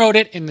John wrote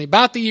it in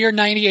about the year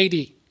 90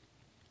 AD.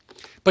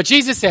 But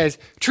Jesus says,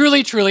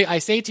 truly, truly, I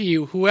say to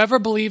you, whoever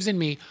believes in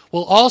me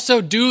will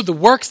also do the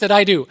works that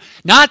I do.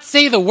 Not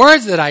say the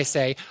words that I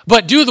say,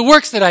 but do the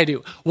works that I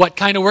do. What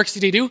kind of works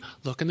did he do?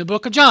 Look in the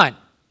book of John.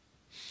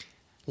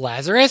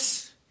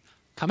 Lazarus,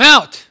 come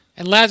out.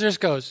 And Lazarus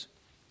goes,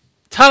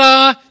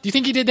 ta-da! Do you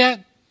think he did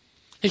that?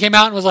 He came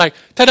out and was like,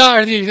 ta-da!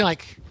 Or did he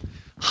like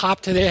hop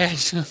to the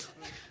edge?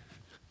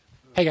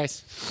 Hey,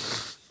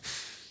 guys.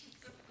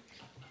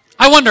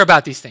 I wonder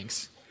about these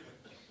things.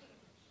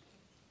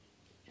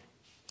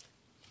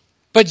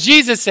 But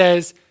Jesus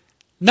says,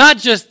 not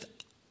just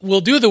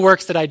will do the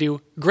works that I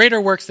do,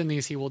 greater works than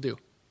these he will do.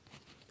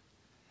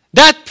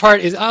 That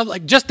part is,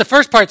 like, just the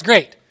first part's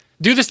great.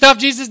 Do the stuff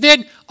Jesus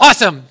did?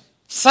 Awesome.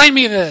 Sign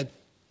me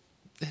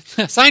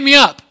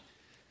up.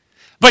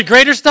 But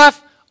greater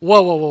stuff?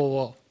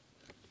 Whoa.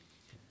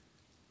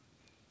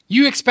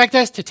 You expect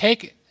us to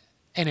take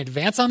an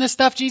advance on this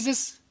stuff,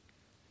 Jesus?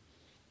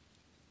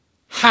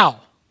 How?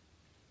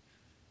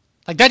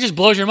 Like, that just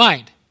blows your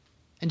mind.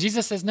 And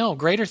Jesus says, no,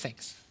 greater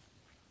things.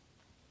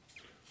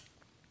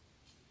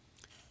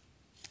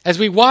 As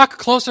we walk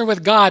closer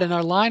with God and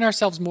align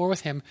ourselves more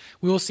with him,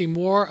 we will see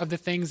more of the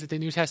things that the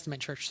New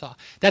Testament church saw.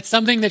 That's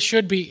something that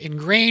should be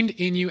ingrained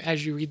in you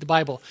as you read the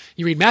Bible.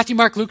 You read Matthew,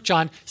 Mark, Luke,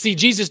 John, see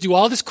Jesus do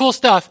all this cool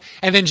stuff,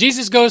 and then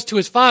Jesus goes to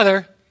his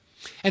Father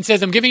and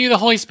says, I'm giving you the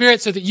Holy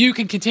Spirit so that you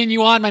can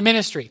continue on my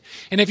ministry.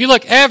 And if you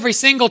look, every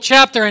single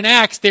chapter in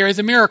Acts, there is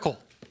a miracle.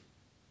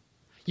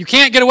 You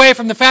can't get away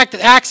from the fact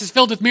that Acts is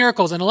filled with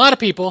miracles, and a lot of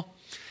people,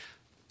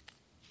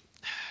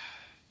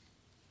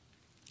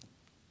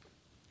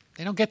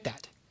 they don't get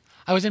that.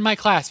 I was in my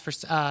class for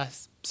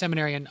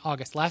seminary in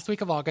August. Last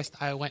week of August,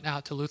 I went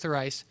out to Luther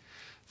Rice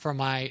for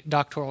my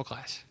doctoral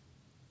class.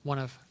 One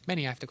of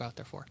many I have to go out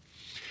there for.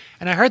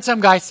 And I heard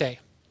some guy say,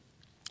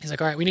 he's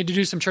like, all right, we need to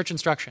do some church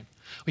instruction.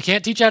 We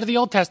can't teach out of the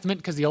Old Testament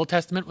because the Old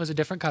Testament was a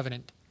different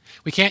covenant.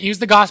 We can't use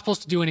the Gospels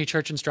to do any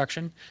church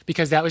instruction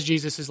because that was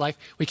Jesus' life.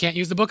 We can't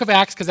use the book of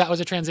Acts because that was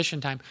a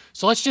transition time.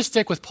 So let's just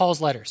stick with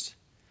Paul's letters.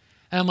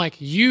 And I'm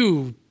like,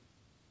 and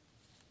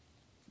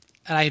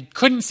I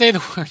couldn't say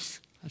the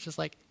words. I was just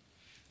like,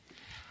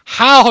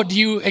 how do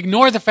you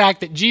ignore the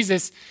fact that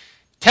Jesus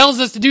tells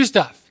us to do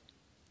stuff?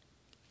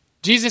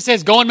 Jesus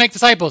says, go and make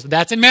disciples.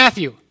 That's in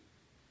Matthew.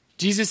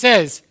 Jesus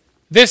says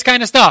this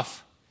kind of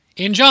stuff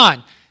in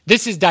John.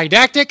 This is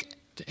didactic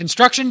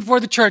instruction for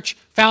the church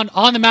found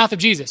on the mouth of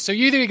Jesus. So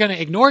you're either going to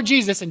ignore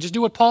Jesus and just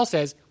do what Paul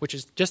says, which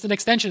is just an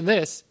extension of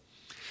this.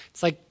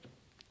 It's like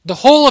the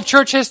whole of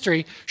church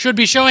history should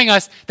be showing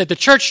us that the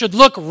church should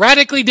look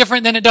radically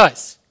different than it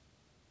does.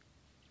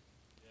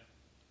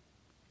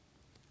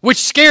 Which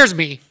scares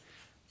me,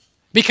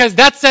 because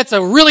that sets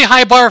a really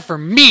high bar for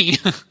me.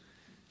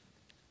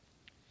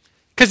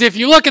 Because if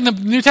you look in the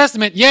New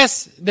Testament,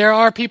 yes, there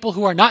are people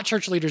who are not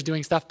church leaders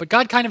doing stuff, but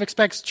God kind of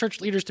expects church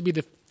leaders to be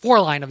the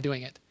foreline of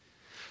doing it.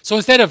 So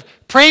instead of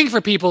praying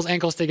for people's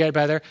ankles to get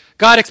better,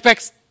 God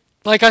expects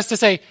like us to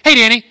say, hey,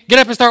 Danny, get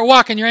up and start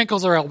walking, your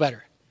ankles are all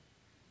better.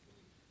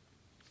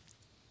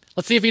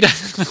 Let's see if he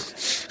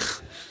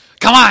does.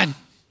 Come on.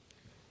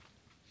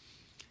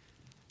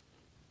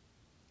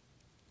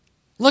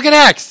 Look at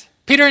Acts.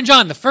 Peter and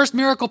John, the first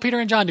miracle Peter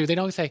and John do, they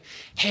don't say,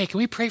 hey, can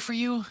we pray for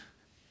you?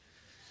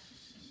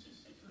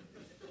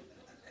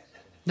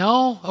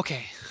 No?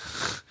 Okay.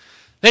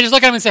 They just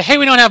look at him and say, hey,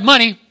 we don't have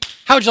money.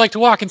 How would you like to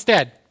walk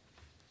instead?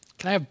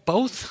 Can I have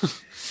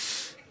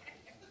both?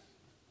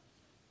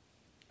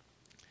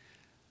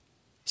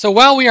 So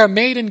while we are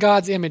made in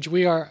God's image,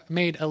 we are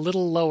made a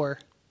little lower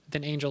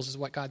than angels, is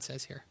what God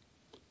says here.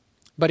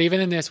 But even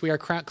in this, we are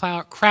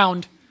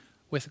crowned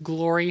with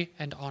glory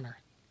and honor.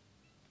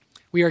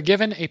 We are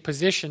given a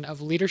position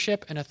of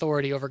leadership and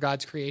authority over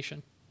God's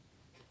creation.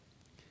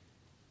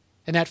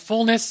 And that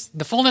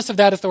the fullness of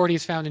that authority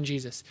is found in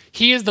Jesus.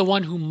 He is the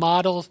one who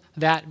models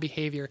that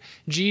behavior.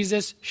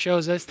 Jesus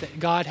shows us that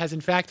God has in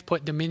fact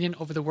put dominion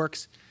over the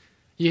works.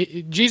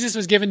 Jesus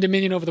was given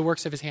dominion over the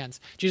works of his hands.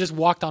 Jesus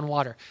walked on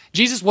water.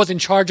 Jesus was in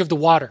charge of the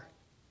water.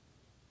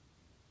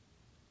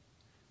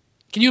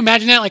 Can you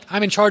imagine that? Like,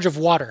 I'm in charge of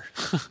water.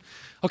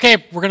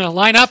 Okay, we're going to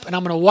line up and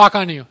I'm going to walk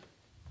on you.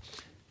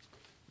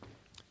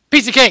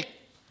 Piece of cake.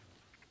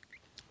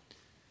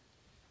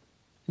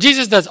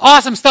 Jesus does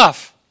awesome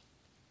stuff.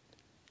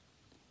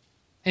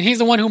 And he's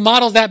the one who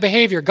models that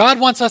behavior. God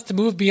wants us to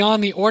move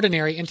beyond the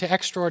ordinary into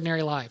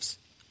extraordinary lives.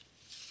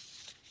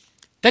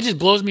 That just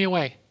blows me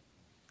away.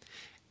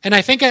 And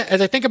I think, as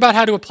I think about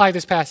how to apply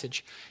this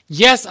passage,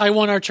 yes, I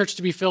want our church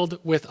to be filled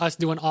with us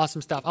doing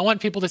awesome stuff. I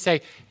want people to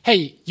say,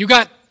 hey, you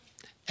got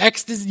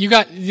you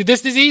got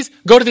this disease?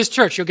 Go to this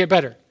church, you'll get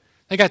better.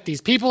 They got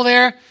these people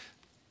there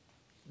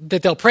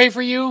that they'll pray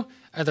for you,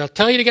 or they'll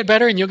tell you to get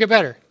better, and you'll get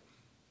better.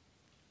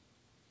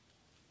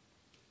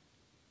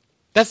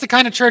 That's the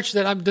kind of church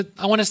that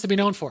I want us to be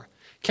known for.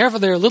 Careful,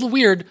 they're a little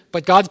weird,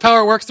 but God's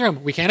power works through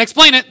them. We can't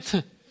explain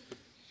it,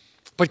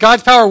 but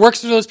God's power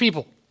works through those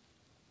people.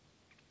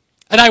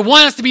 And I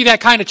want us to be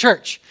that kind of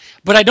church,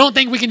 but I don't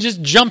think we can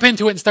just jump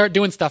into it and start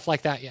doing stuff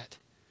like that yet.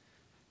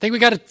 I think we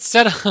got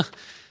to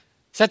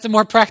set some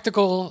more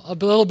practical, a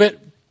little bit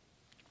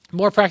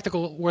more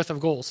practical worth of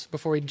goals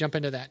before we jump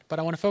into that. But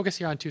I want to focus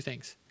here on two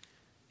things.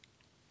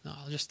 No,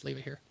 I'll just leave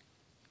it here.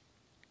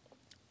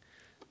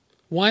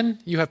 One,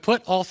 you have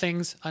put all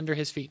things under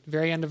his feet.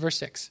 Very end of verse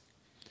 6.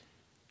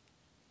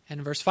 And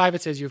in verse 5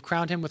 it says, you have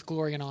crowned him with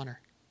glory and honor.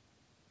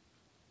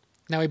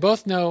 Now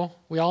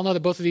we all know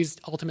that both of these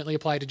ultimately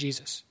apply to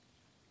Jesus.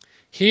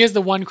 He is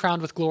the one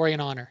crowned with glory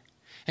and honor.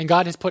 And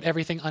God has put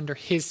everything under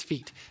his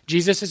feet.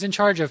 Jesus is in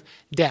charge of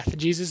death.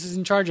 Jesus is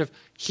in charge of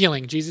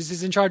healing. Jesus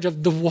is in charge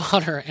of the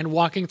water and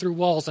walking through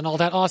walls and all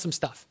that awesome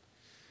stuff.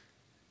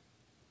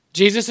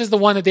 Jesus is the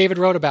one that David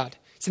wrote about.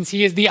 Since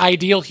he is the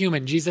ideal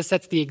human, Jesus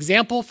sets the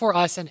example for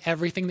us in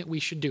everything that we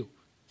should do.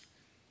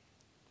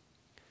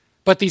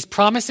 But these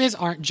promises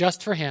aren't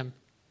just for him.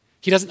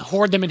 He doesn't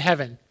hoard them in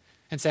heaven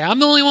and say, I'm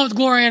the only one with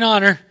glory and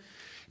honor.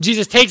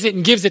 Jesus takes it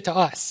and gives it to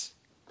us.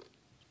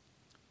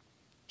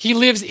 He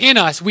lives in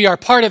us. We are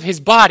part of his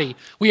body.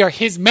 We are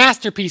his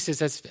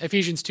masterpieces, as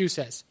Ephesians 2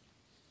 says.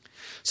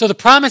 So the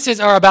promises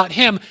are about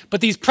him, but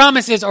these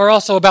promises are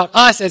also about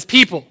us as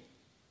people.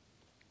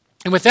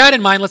 And with that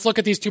in mind, let's look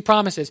at these two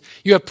promises.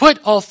 You have put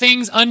all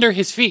things under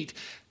his feet.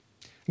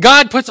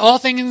 God puts all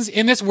things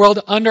in this world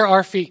under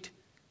our feet.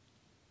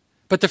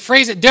 But to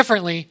phrase it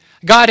differently,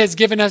 God has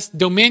given us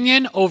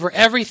dominion over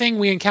everything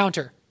we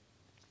encounter.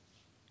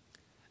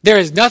 There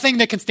is nothing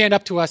that can stand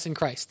up to us in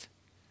Christ.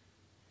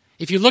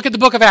 If you look at the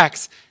book of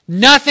Acts,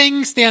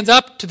 nothing stands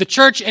up to the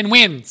church and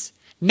wins.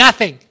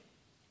 Nothing.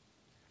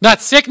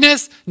 Not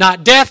sickness,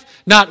 not death,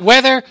 not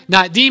weather,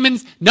 not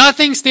demons.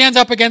 Nothing stands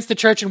up against the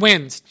church and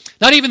wins.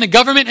 Not even the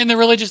government and the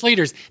religious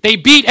leaders. They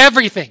beat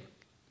everything.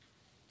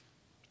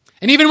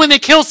 And even when they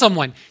kill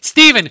someone,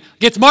 Stephen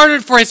gets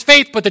martyred for his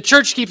faith, but the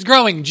church keeps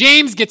growing.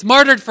 James gets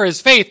martyred for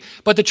his faith,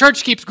 but the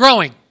church keeps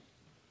growing.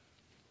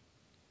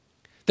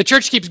 The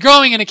church keeps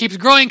growing, and it keeps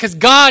growing because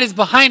God is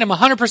behind them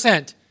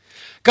 100%.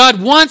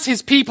 God wants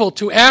his people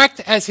to act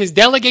as his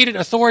delegated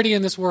authority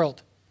in this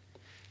world.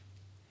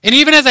 And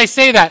even as I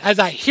say that, as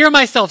I hear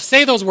myself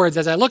say those words,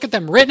 as I look at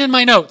them written in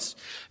my notes,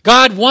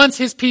 God wants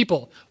his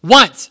people,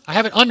 I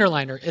have it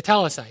underlined or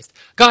italicized.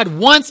 God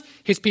wants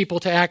his people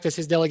to act as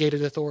his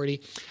delegated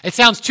authority. It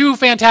sounds too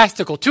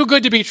fantastical, too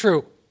good to be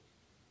true.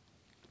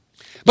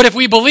 But if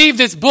we believe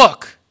this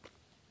book,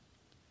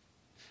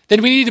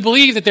 then we need to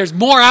believe that there's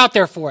more out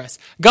there for us.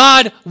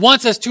 God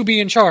wants us to be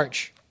in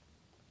charge.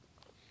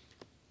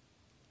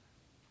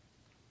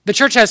 The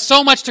church has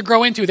so much to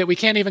grow into that we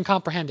can't even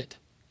comprehend it.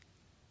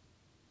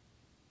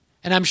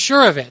 And I'm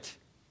sure of it.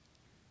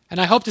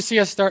 And I hope to see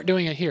us start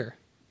doing it here.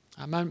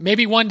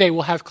 Maybe one day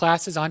we'll have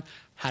classes on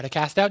how to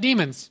cast out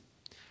demons,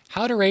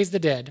 how to raise the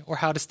dead, or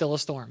how to still a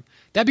storm.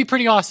 That'd be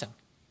pretty awesome.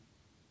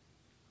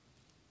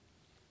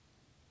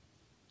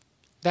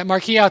 That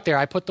marquee out there,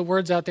 I put the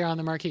words out there on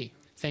the marquee.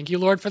 Thank you,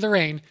 Lord, for the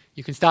rain.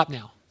 You can stop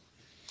now.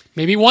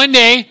 Maybe one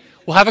day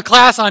we'll have a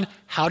class on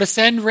how to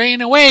send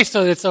rain away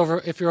so that it's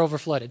over if you're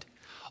overflooded.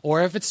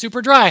 Or if it's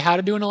super dry, how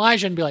to do an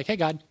Elijah and be like, hey,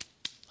 God,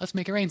 let's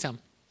make it rain some.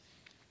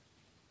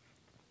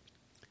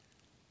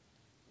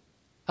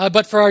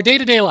 But for our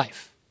day-to-day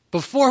life,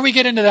 before we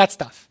get into that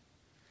stuff,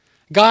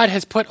 God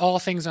has put all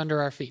things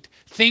under our feet.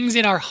 Things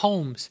in our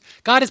homes.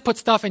 God has put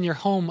stuff in your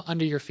home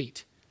under your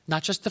feet.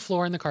 Not just the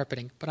floor and the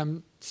carpeting, but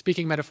I'm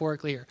speaking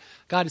metaphorically here.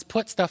 God has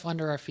put stuff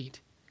under our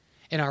feet.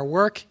 In our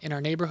work, in our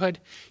neighborhood.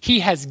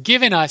 He has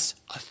given us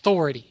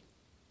authority.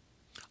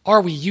 Are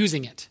we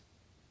using it?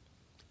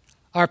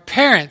 Are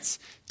parents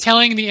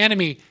telling the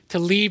enemy to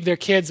leave their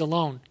kids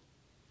alone?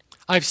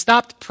 I've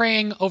stopped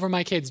praying over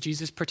my kids,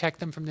 Jesus, protect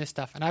them from this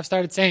stuff. And I've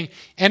started saying,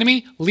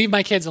 enemy, leave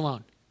my kids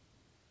alone.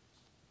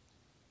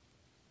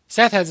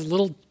 Seth has a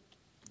little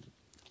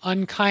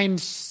unkind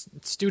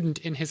student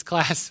in his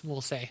class,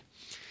 we'll say.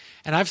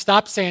 And I've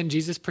stopped saying,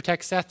 Jesus,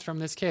 protect Seth from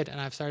this kid.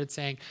 And I've started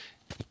saying,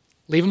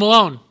 leave him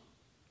alone.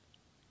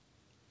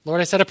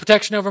 Lord, I set a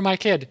protection over my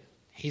kid.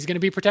 He's going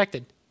to be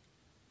protected.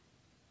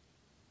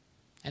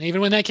 And even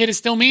when that kid is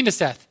still mean to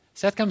Seth,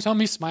 Seth comes home,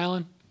 he's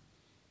smiling.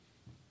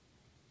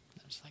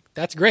 I'm just like,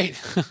 that's great.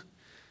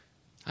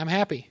 I'm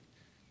happy.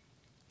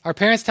 Are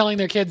parents telling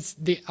their kids,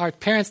 are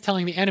parents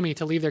telling the enemy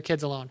to leave their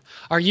kids alone?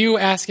 Are you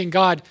asking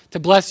God to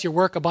bless your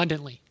work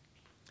abundantly?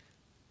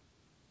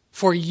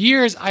 For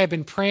years, I have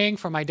been praying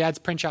for my dad's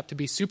print shop to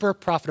be super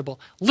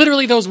profitable.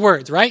 Literally those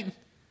words, right?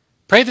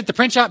 Pray that the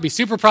print shop be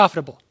super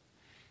profitable.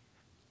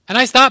 And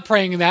I stopped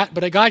praying that,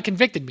 but God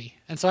convicted me.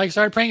 And so I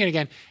started praying it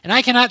again. And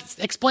I cannot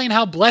explain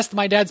how blessed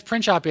my dad's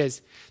print shop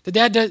is. The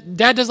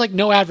dad does like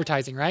no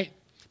advertising, right?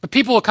 But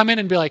people will come in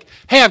and be like,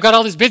 hey, I've got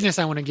all this business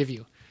I want to give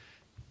you.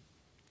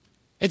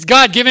 It's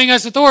God giving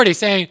us authority,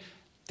 saying,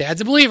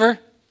 Dad's a believer.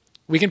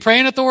 We can pray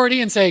in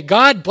authority and say,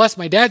 God, bless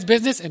my dad's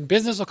business, and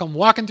business will come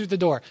walking through the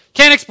door.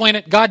 Can't explain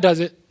it. God does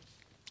it.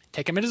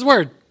 Take him at his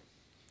word.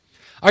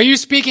 Are you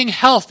speaking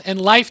health and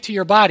life to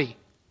your body?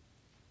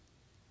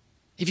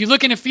 If you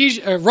look in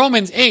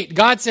Romans 8,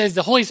 God says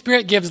the Holy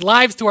Spirit gives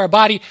lives to our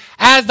body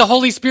as the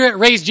Holy Spirit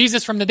raised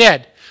Jesus from the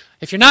dead.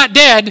 If you're not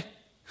dead,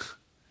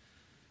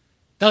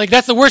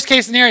 that's the worst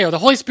case scenario. The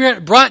Holy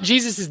Spirit brought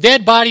Jesus'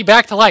 dead body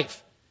back to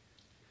life.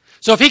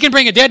 So if he can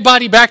bring a dead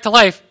body back to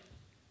life,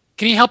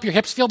 can he help your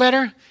hips feel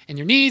better? And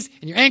your knees,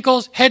 and your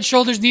ankles, head,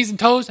 shoulders, knees, and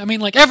toes? I mean,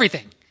 like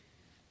everything.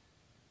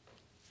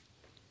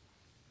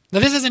 Now,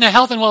 this isn't a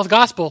health and wealth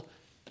gospel,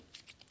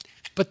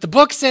 but the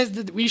book says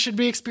that we should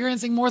be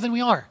experiencing more than we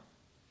are.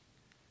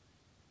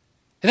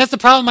 And that's the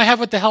problem I have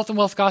with the health and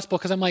wealth gospel,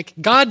 because I'm like,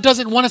 God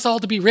doesn't want us all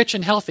to be rich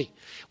and healthy.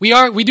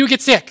 We do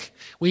get sick.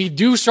 We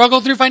do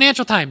struggle through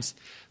financial times.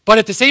 But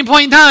at the same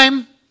point in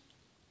time,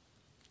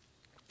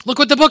 look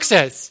what the book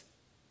says.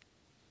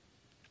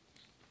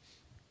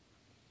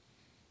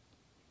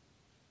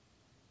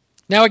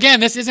 Now again,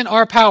 this isn't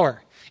our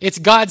power. It's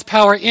God's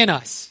power in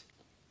us.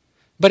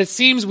 But it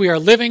seems we are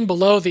living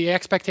below the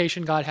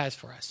expectation God has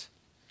for us.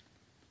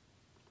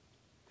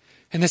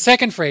 And the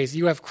second phrase,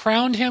 you have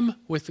crowned him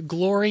with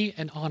glory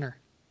and honor.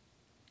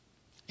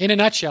 In a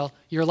nutshell,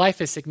 your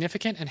life is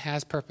significant and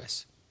has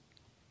purpose.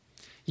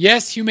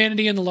 Yes,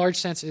 humanity in the large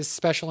sense is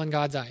special in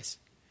God's eyes,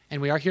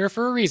 and we are here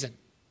for a reason.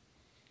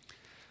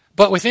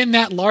 But within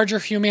that larger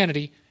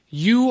humanity,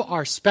 you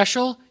are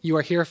special, you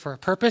are here for a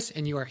purpose,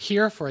 and you are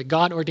here for a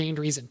God-ordained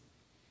reason.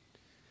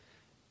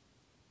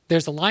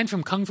 There's a line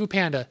from Kung Fu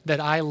Panda that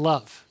I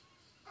love.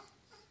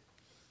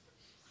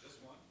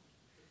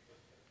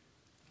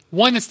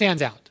 One that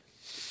stands out.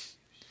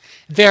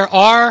 There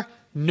are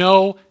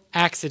no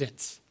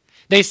accidents.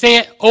 They say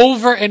it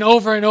over and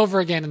over and over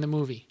again in the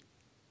movie.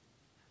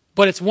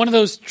 But it's one of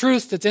those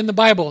truths that's in the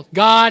Bible.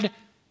 God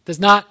does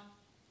not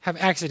have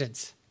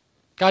accidents.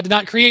 God did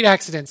not create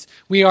accidents.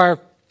 We are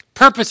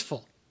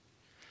purposeful.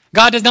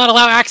 God does not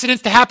allow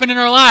accidents to happen in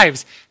our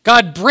lives.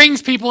 God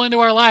brings people into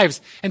our lives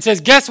and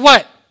says, guess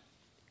what?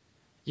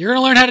 You're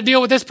going to learn how to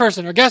deal with this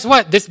person. Or guess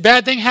what? This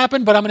bad thing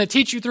happened, but I'm going to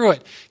teach you through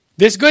it.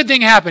 This good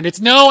thing happened. It's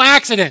no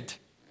accident.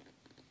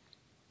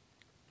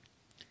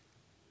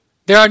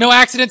 There are no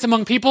accidents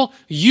among people.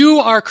 You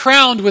are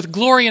crowned with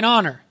glory and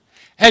honor.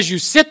 As you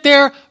sit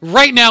there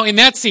right now in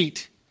that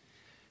seat,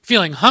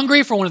 feeling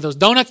hungry for one of those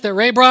donuts that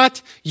Ray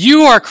brought,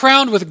 you are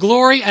crowned with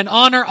glory and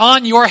honor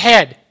on your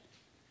head.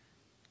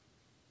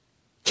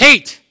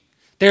 Kate,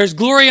 there's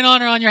glory and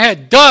honor on your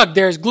head. Doug,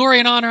 there's glory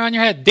and honor on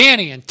your head.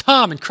 Danny and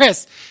Tom and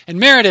Chris and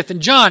Meredith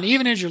and John,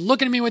 even as you're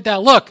looking at me with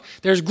that look,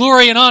 there's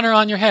glory and honor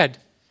on your head.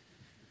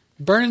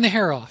 Burning the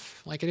hair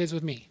off like it is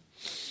with me.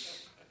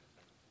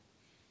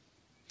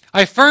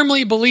 I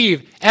firmly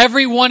believe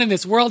everyone in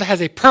this world has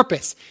a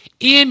purpose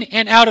in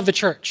and out of the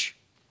church.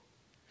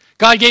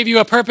 God gave you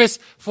a purpose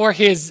for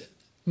his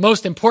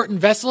most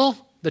important vessel,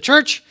 the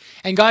church,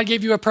 and God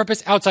gave you a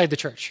purpose outside the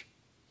church.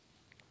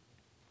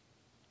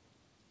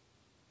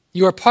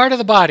 You are part of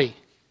the body.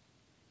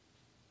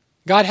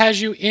 God has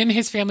you in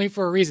his family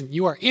for a reason.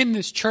 You are in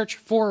this church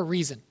for a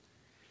reason.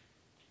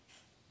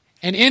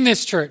 And in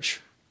this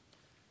church,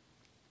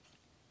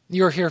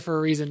 you are here for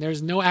a reason.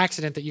 There's no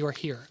accident that you are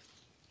here.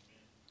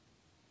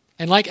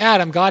 And like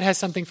Adam, God has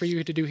something for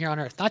you to do here on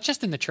earth, not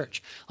just in the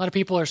church. A lot of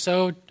people are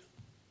so,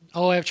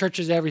 I have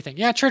churches, everything.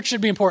 Yeah, church should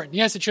be important.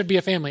 Yes, it should be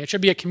a family. It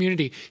should be a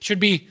community. It should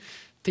be,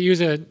 to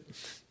use a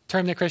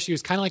term that Chris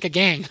used, kind of like a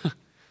gang.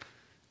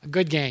 A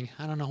good gang.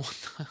 I don't know.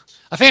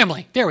 A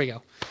family. There we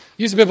go.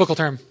 Use a biblical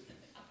term.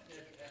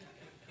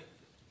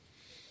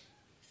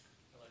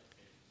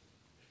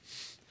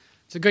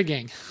 It's a good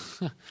gang.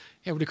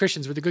 Yeah, we're the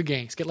Christians. We're the good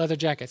gangs. Get leather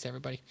jackets,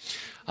 everybody.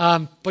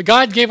 But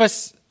God gave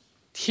us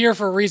here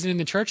for a reason in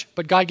the church,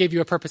 but God gave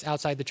you a purpose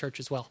outside the church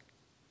as well.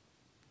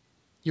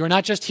 You are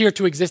not just here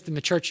to exist in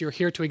the church. You are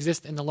here to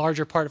exist in the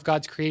larger part of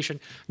God's creation.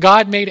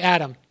 God made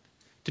Adam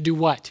to do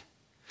what?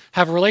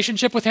 Have a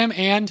relationship with him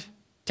and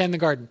tend the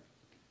garden.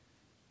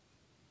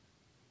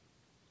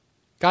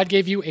 God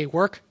gave you a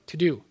work to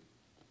do.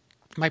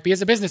 It might be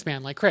as a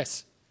businessman like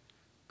Chris.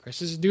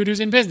 Chris is a dude who's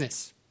in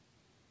business.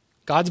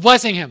 God's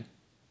blessing him.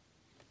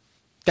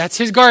 That's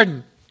his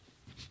garden.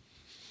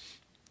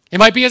 It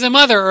might be as a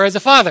mother or as a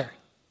father.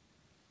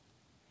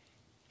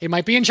 It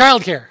might be in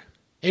childcare.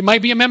 It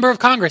might be a member of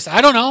Congress.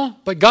 I don't know,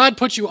 but God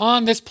put you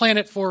on this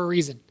planet for a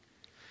reason.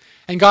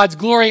 And God's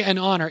glory and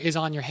honor is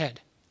on your head.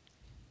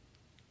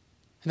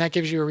 And that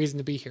gives you a reason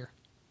to be here.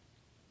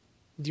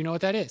 Do you know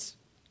what that is?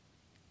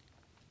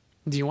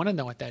 Do you want to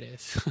know what that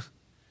is?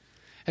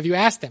 Have you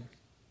asked him?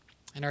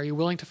 And are you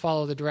willing to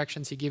follow the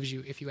directions he gives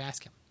you if you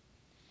ask him?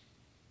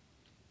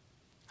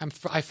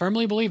 I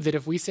firmly believe that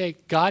if we say,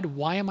 God,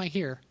 why am I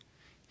here?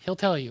 He'll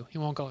tell you. He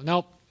won't go,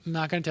 nope, I'm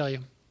not going to tell you.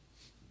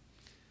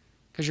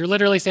 Because you're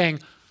literally saying,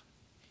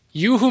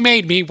 you who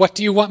made me, what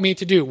do you want me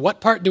to do?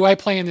 What part do I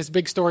play in this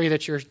big story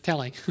that you're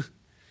telling?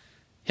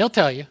 He'll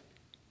tell you.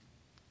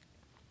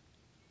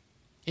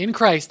 In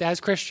Christ, as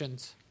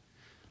Christians,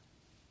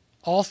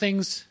 all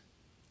things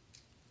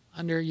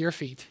under your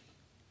feet,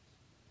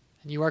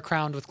 and you are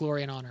crowned with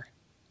glory and honor.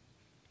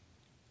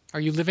 Are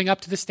you living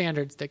up to the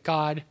standards that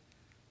God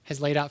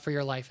has laid out for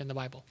your life in the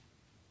Bible?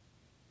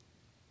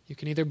 You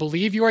can either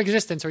believe your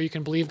existence or you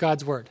can believe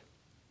God's word.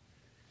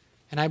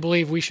 And I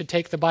believe we should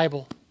take the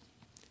Bible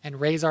and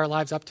raise our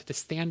lives up to the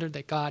standard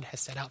that God has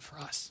set out for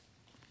us.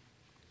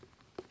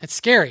 It's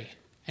scary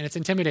and it's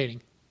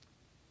intimidating,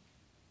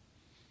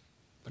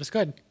 but it's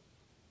good.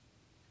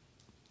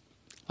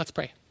 Let's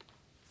pray.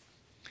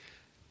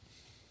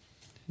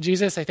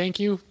 Jesus, I thank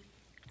you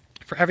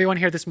for everyone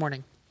here this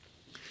morning.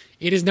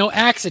 It is no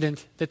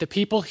accident that the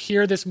people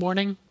here this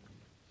morning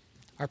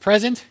are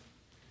present.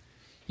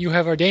 You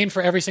have ordained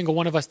for every single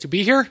one of us to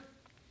be here,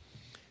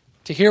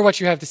 to hear what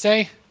you have to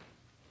say,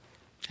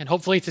 and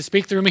hopefully to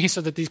speak through me so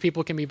that these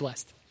people can be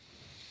blessed.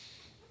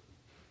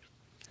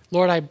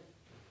 Lord,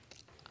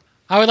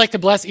 I would like to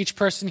bless each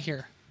person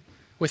here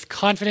with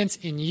confidence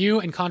in you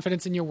and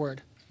confidence in your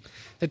word,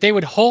 that they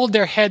would hold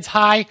their heads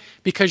high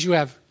because you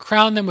have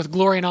crowned them with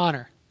glory and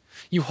honor.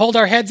 You hold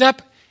our heads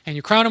up and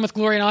you crown them with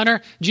glory and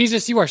honor.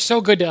 Jesus, you are so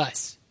good to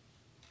us.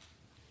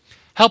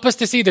 Help us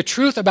to see the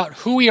truth about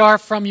who we are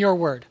from your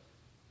word.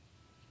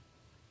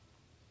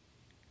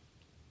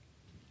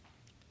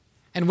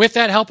 And with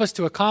that, help us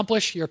to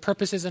accomplish your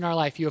purposes in our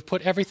life. You have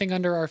put everything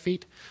under our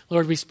feet.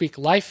 Lord, we speak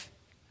life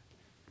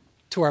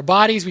to our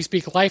bodies. We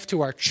speak life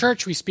to our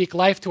church. We speak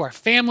life to our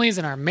families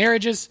and our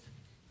marriages.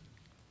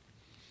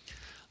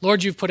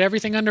 Lord, you've put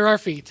everything under our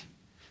feet.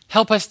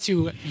 Help us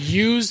to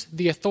use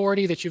the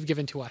authority that you've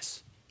given to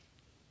us.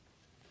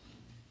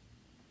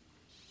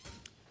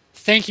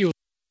 Thank you for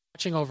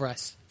watching over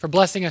us, for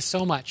blessing us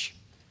so much.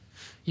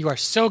 You are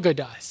so good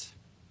to us.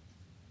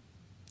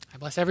 I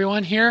bless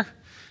everyone here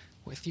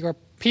with your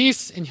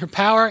peace and your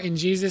power in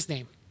Jesus'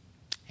 name.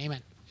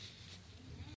 Amen.